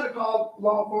she tried to call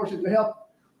law enforcement to help,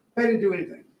 they didn't do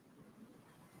anything.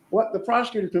 What the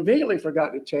prosecutor conveniently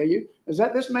forgot to tell you is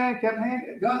that this man kept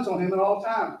guns on him at all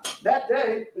times. That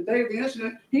day, the day of the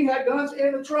incident, he had guns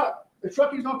in the truck he's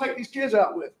going to take these kids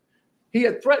out with. He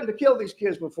had threatened to kill these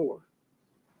kids before,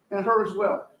 and her as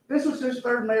well. This was his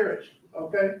 3rd marriage,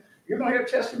 okay? You're going to hear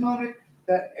testimony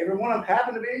that every one of them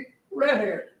happened to be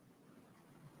red-haired.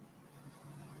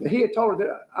 He had told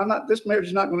her that this marriage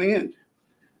is not going to end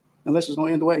unless it's going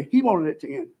to end the way he wanted it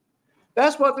to end.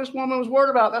 That's what this woman was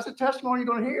worried about. That's the testimony you're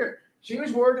going to hear. She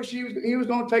was worried that he was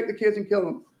going to take the kids and kill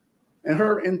them, and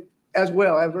her as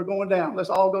well as we're going down. Let's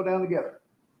all go down together.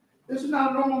 This is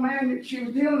not a normal man that she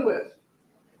was dealing with.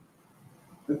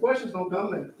 The question's going to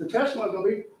come, the testimony's going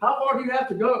to be, how far do you have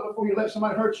to go before you let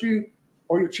somebody hurt you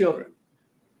or your children?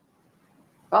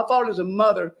 How far does a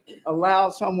mother allow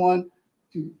someone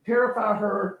to terrify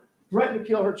her, threaten to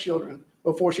kill her children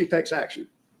before she takes action?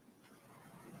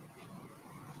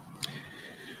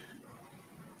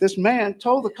 This man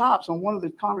told the cops on one of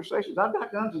the conversations, I've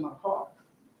got guns in my car.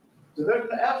 So there's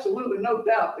absolutely no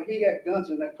doubt that he had guns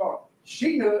in that car.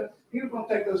 She knew it. He was going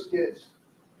to take those kids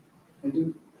and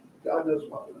do God knows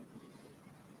what with them.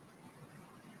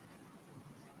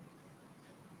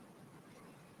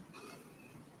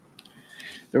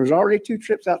 There was already 2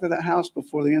 trips out to that house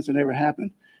before the incident ever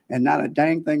happened, and not a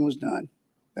dang thing was done.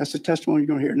 That's the testimony you're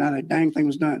going to hear. Not a dang thing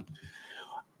was done.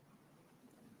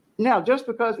 Now, just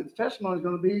because the testimony is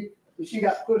going to be that she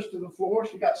got pushed to the floor,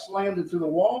 she got slammed into the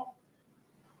wall,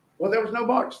 well, there was no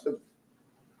marks.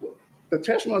 The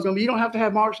testimony is going to be, you don't have to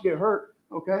have marks to get hurt,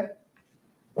 okay?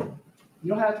 You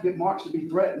don't have to get marks to be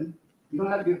threatened. You don't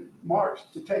have to get marks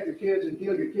to take your kids and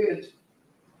kill your kids.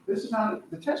 This is not,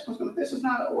 the testimony is going to, this is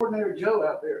not an ordinary Joe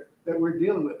out there that we're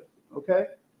dealing with, okay?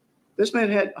 This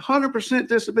man had 100%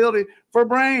 disability for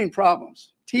brain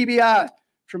problems, TBI,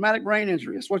 traumatic brain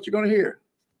injury. That's what you're going to hear.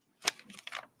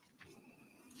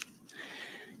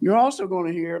 You're also going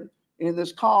to hear in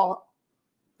this call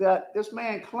that this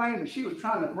man claimed that she was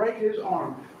trying to break his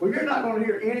arm. Well, you're not going to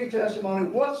hear any testimony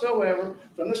whatsoever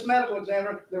from this medical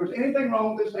examiner there was anything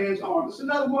wrong with this man's arm. This is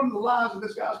another one of the lies that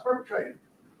this guy's perpetrating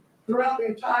throughout the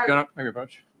entire. Got maybe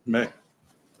approach. May.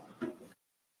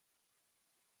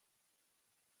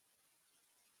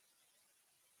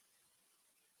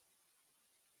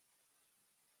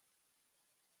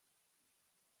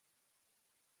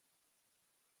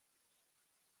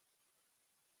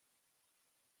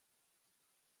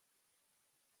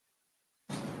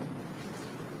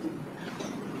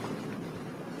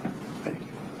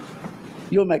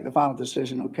 You'll make the final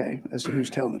decision, okay, as to who's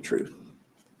telling the truth.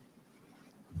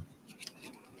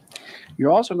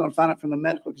 You're also going to find out from the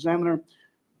medical examiner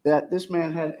that this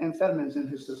man had amphetamines in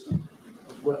his system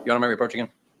as well. You want to maybe approach again?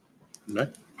 May.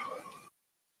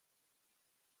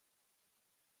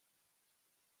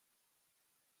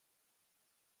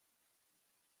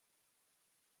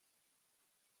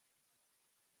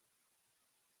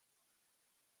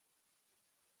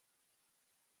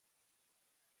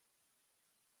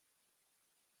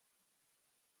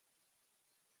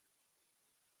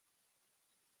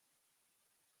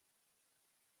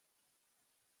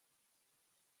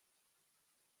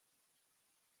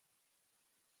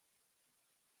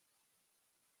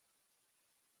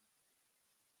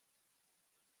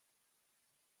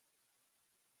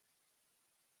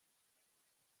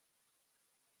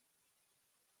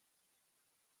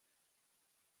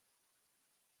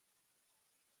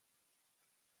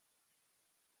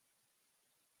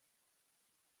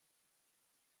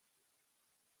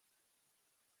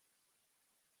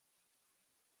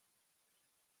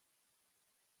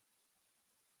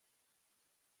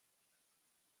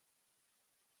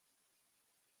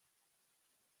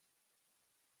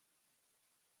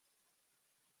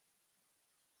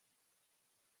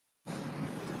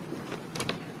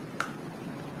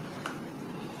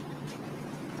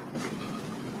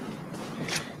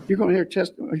 You're going to hear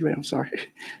testimony. I'm sorry.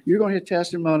 You're going to hear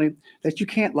testimony that you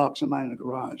can't lock somebody in a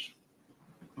garage.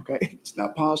 Okay, it's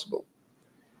not possible.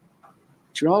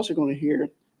 What you're also going to hear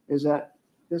is that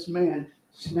this man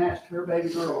snatched her baby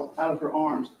girl out of her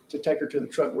arms to take her to the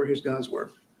truck where his guns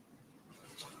were.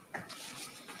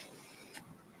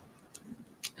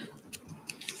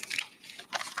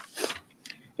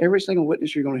 Every single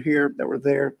witness you're going to hear that were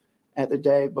there at the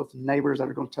day, both the neighbors that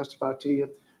are going to testify to you,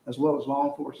 as well as law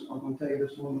enforcement, are going to tell you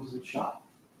this woman was in shock.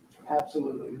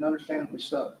 Absolutely, and understandably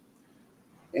so.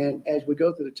 And as we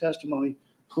go through the testimony,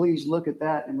 please look at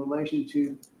that in relation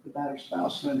to the battered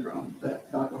spouse syndrome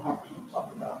that Dr. Harper's going to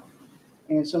talk about,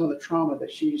 and some of the trauma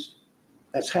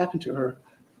that's happened to her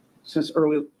since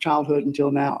early childhood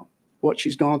until now, what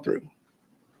she's gone through.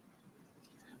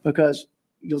 Because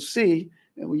you'll see,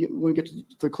 and when we get to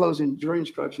the closing jury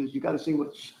instructions, you got to see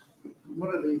what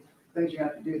one of the things you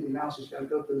have to do, the analysis you got to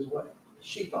go through is what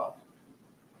she thought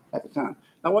at the time.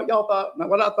 Not what y'all thought, not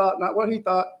what I thought, not what he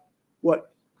thought,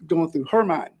 what going through her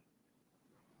mind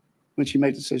when she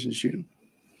made the decision to shoot him.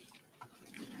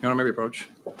 You want to maybe approach?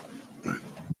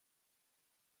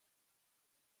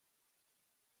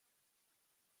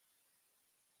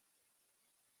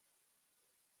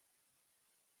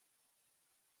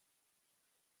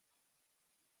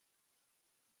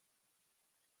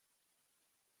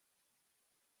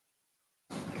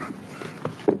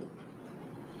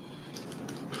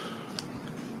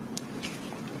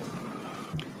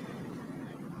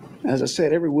 As I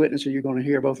said, every witness that you're going to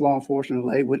hear, both law enforcement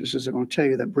and lay witnesses, are going to tell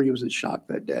you that Bree was in shock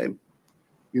that day.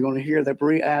 You're going to hear that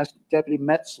Bree asked Deputy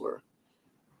Metzler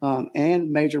and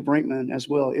Major Brinkman as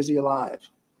well, is he alive?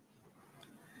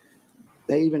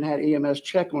 They even had EMS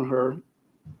check on her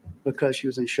because she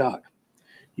was in shock.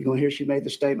 You're going to hear she made the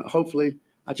statement, hopefully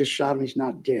I just shot him, he's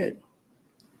not dead.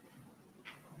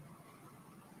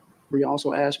 Bree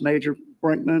also asked Major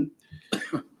Brinkman,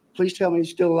 please tell me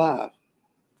he's still alive.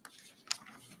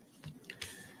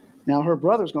 Now, her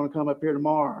brother's going to come up here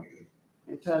tomorrow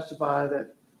and testify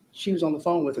that she was on the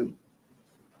phone with him.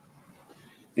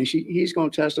 And he's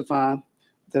going to testify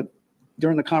that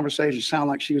during the conversation, it sounded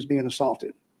like she was being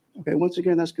assaulted. Okay, once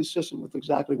again, that's consistent with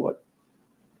exactly what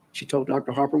She told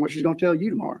Dr. Harper what she's going to tell you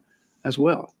tomorrow as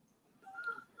well.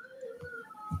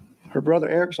 Her brother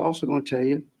Eric's also going to tell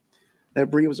you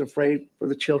that Bree was afraid for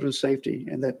the children's safety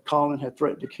and that Colin had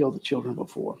threatened to kill the children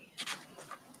before.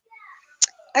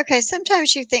 Okay,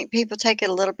 sometimes you think people take it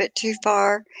a little bit too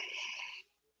far.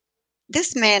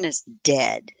 This man is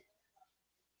dead.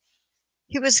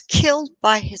 He was killed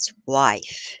by his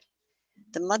wife,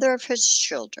 the mother of his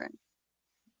children.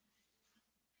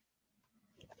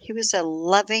 He was a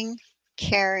loving,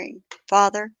 caring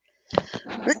father.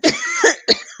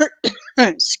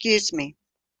 Excuse me.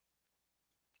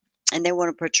 And they want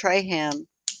to portray him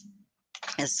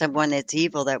as someone that's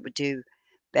evil, that would do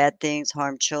bad things,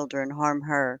 harm children, harm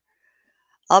her,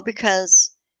 all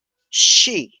because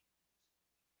she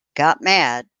got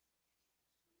mad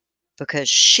because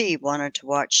she wanted to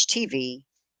watch TV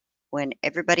when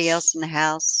everybody else in the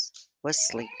house was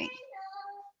sleeping.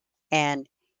 And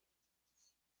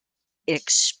it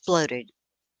exploded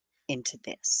into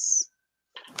this.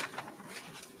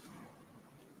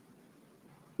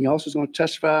 He also is going to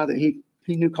testify that he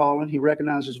knew Colin. He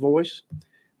recognized his voice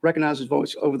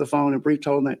over the phone, and Bree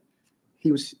told him that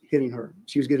he was hitting her.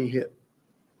 She was getting hit.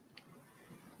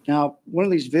 Now, one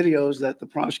of these videos that the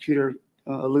prosecutor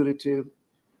alluded to,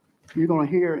 you're going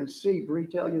to hear and see Bree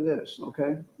tell you this,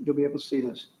 okay? You'll be able to see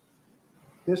this.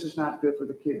 This is not good for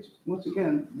the kids. Once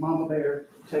again, Mama Bear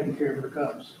taking care of her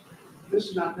cubs. This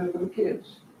is not good for the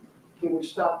kids. Can we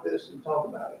stop this and talk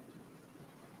about it?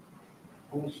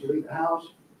 I want you to leave the house.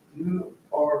 You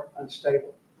are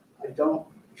unstable. I don't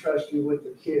trust you with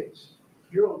the kids.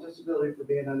 You're on disability for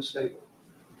being unstable.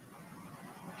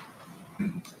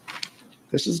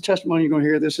 This is the testimony you're going to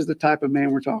hear. This is the type of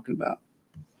man we're talking about.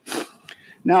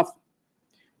 Now,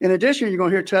 in addition, you're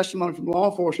going to hear testimony from law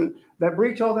enforcement that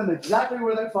Bree told them exactly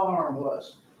where that firearm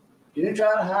was. She didn't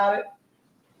try to hide it.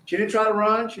 She didn't try to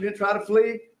run. She didn't try to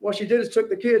flee. What she did is took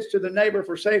the kids to the neighbor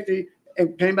for safety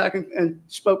and came back and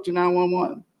spoke to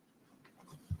 911.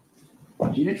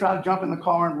 She didn't try to jump in the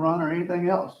car and run or anything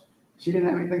else. She didn't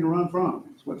have anything to run from.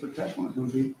 That's what her testimony is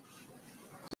going to be.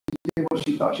 She did what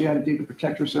she thought she had to do to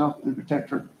protect herself and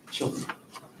protect her children.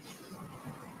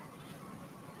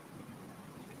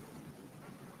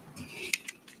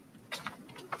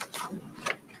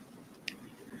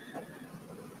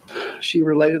 She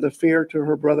related the fear to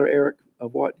her brother Eric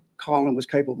of what Colin was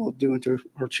capable of doing to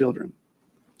her children.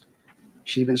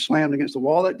 She'd been slammed against the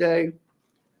wall that day,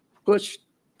 punched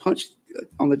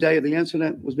on the day of the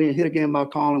incident, was being hit again by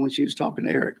Colin when she was talking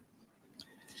to Eric.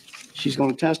 She's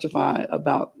going to testify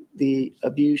about the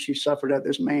abuse she suffered at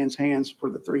this man's hands for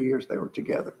the 3 years they were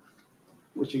together,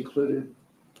 which included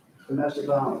domestic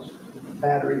violence,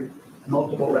 battery,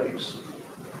 multiple rapes.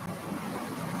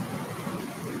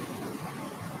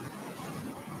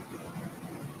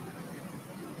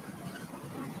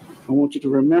 I want you to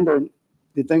remember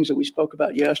the things that we spoke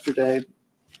about yesterday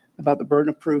about the burden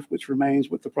of proof, which remains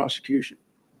with the prosecution.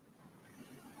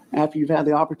 After you've had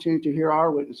the opportunity to hear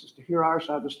our witnesses, to hear our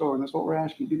side of the story, and that's what we're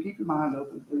asking you to keep your mind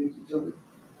open, please, until we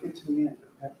get to the end.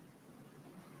 Okay?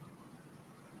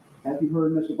 Have you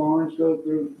heard Mr. Barnes go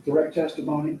through direct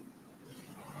testimony?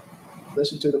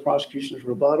 Listen to the prosecution's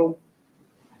rebuttal.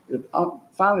 I'll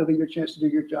finally leave you a chance to do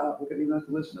your job. We don't even have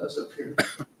to listen to us up here.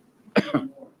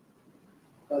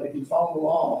 But if you follow the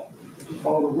law, if you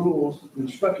follow the rules, the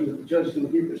instructions that the judge is going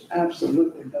to give, there's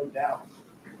absolutely no doubt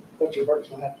what your verdict's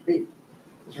going to have to be.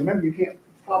 Because remember, you can't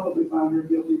probably find her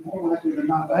guilty more likely than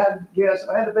not. If I had to guess, if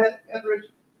I had to bet, Etheridge,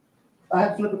 I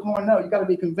had to flip a coin. No, you got to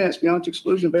be convinced beyond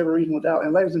exclusion of every reasonable doubt.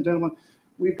 And ladies and gentlemen,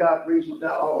 we've got reasonable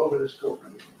doubt all over this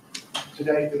courtroom.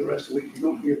 Today, through the rest of the week, you're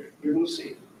going to hear it. You're going to see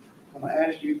it. I'm going to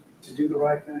ask you to do the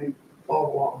right thing, follow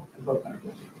the law, and vote not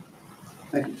guilty.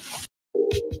 Thank you.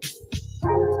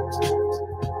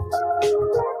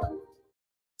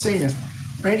 Seeing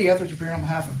Randy Etheridge appearing on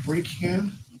behalf of Bree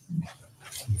Kuhn.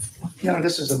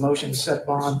 This is a motion to set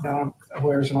bond. Now, I'm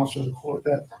aware as an officer of the court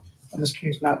that Ms. Kuhn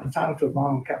is not entitled to a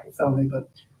bond on capital felony, but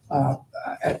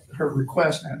at her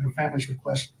request and her family's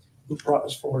request, we brought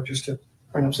this forward just to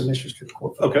bring up some issues to the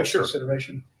court for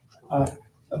consideration.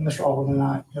 Mr. Alden and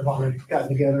I have already gotten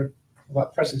together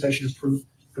about presentation of proof.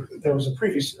 There was a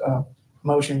previous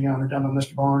motion, Your Honor, done by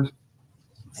Mr. Barnes,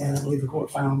 and I believe the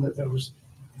court found that there was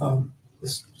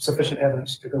sufficient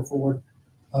evidence to go forward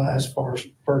as far as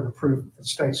burden of proof for the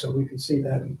state, so we can see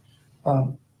that, and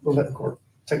we'll let the court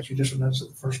take judicial notice of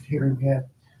the first hearing we had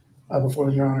before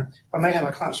Your Honor. I may have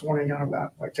my client sworn in, Your Honor, I'd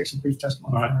like to take some brief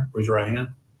testimony. All right, raise your right hand.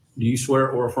 Do you swear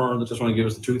or affirm that this one give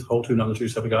us the truth, whole truth, nothing but the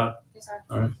truth, so help you God? Yes, sir.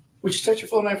 All right. Would you state your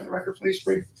full name for the record, please,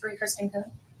 Bree? Bree Kuhn, How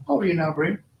old are you now,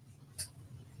 Bree?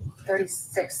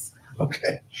 36.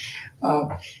 Okay.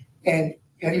 And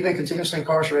Have you been continuously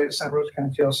incarcerated at Santa Rosa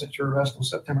County Jail since your arrest on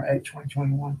September 8,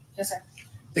 2021? Yes, sir.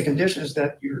 The conditions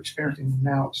that you're experiencing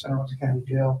now at Santa Rosa County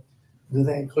Jail, do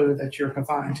they include that you're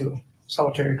confined to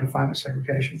solitary confinement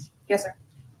segregation? Yes, sir.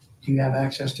 Do you have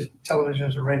access to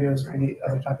televisions or radios or any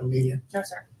other type of media? No,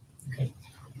 sir.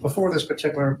 Before this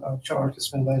particular charge that's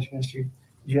been alleged against you,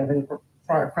 do you have any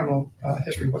prior criminal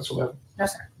history whatsoever? No,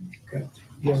 sir.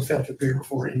 You haven't failed to appear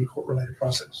before any court-related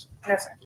process? No, sir.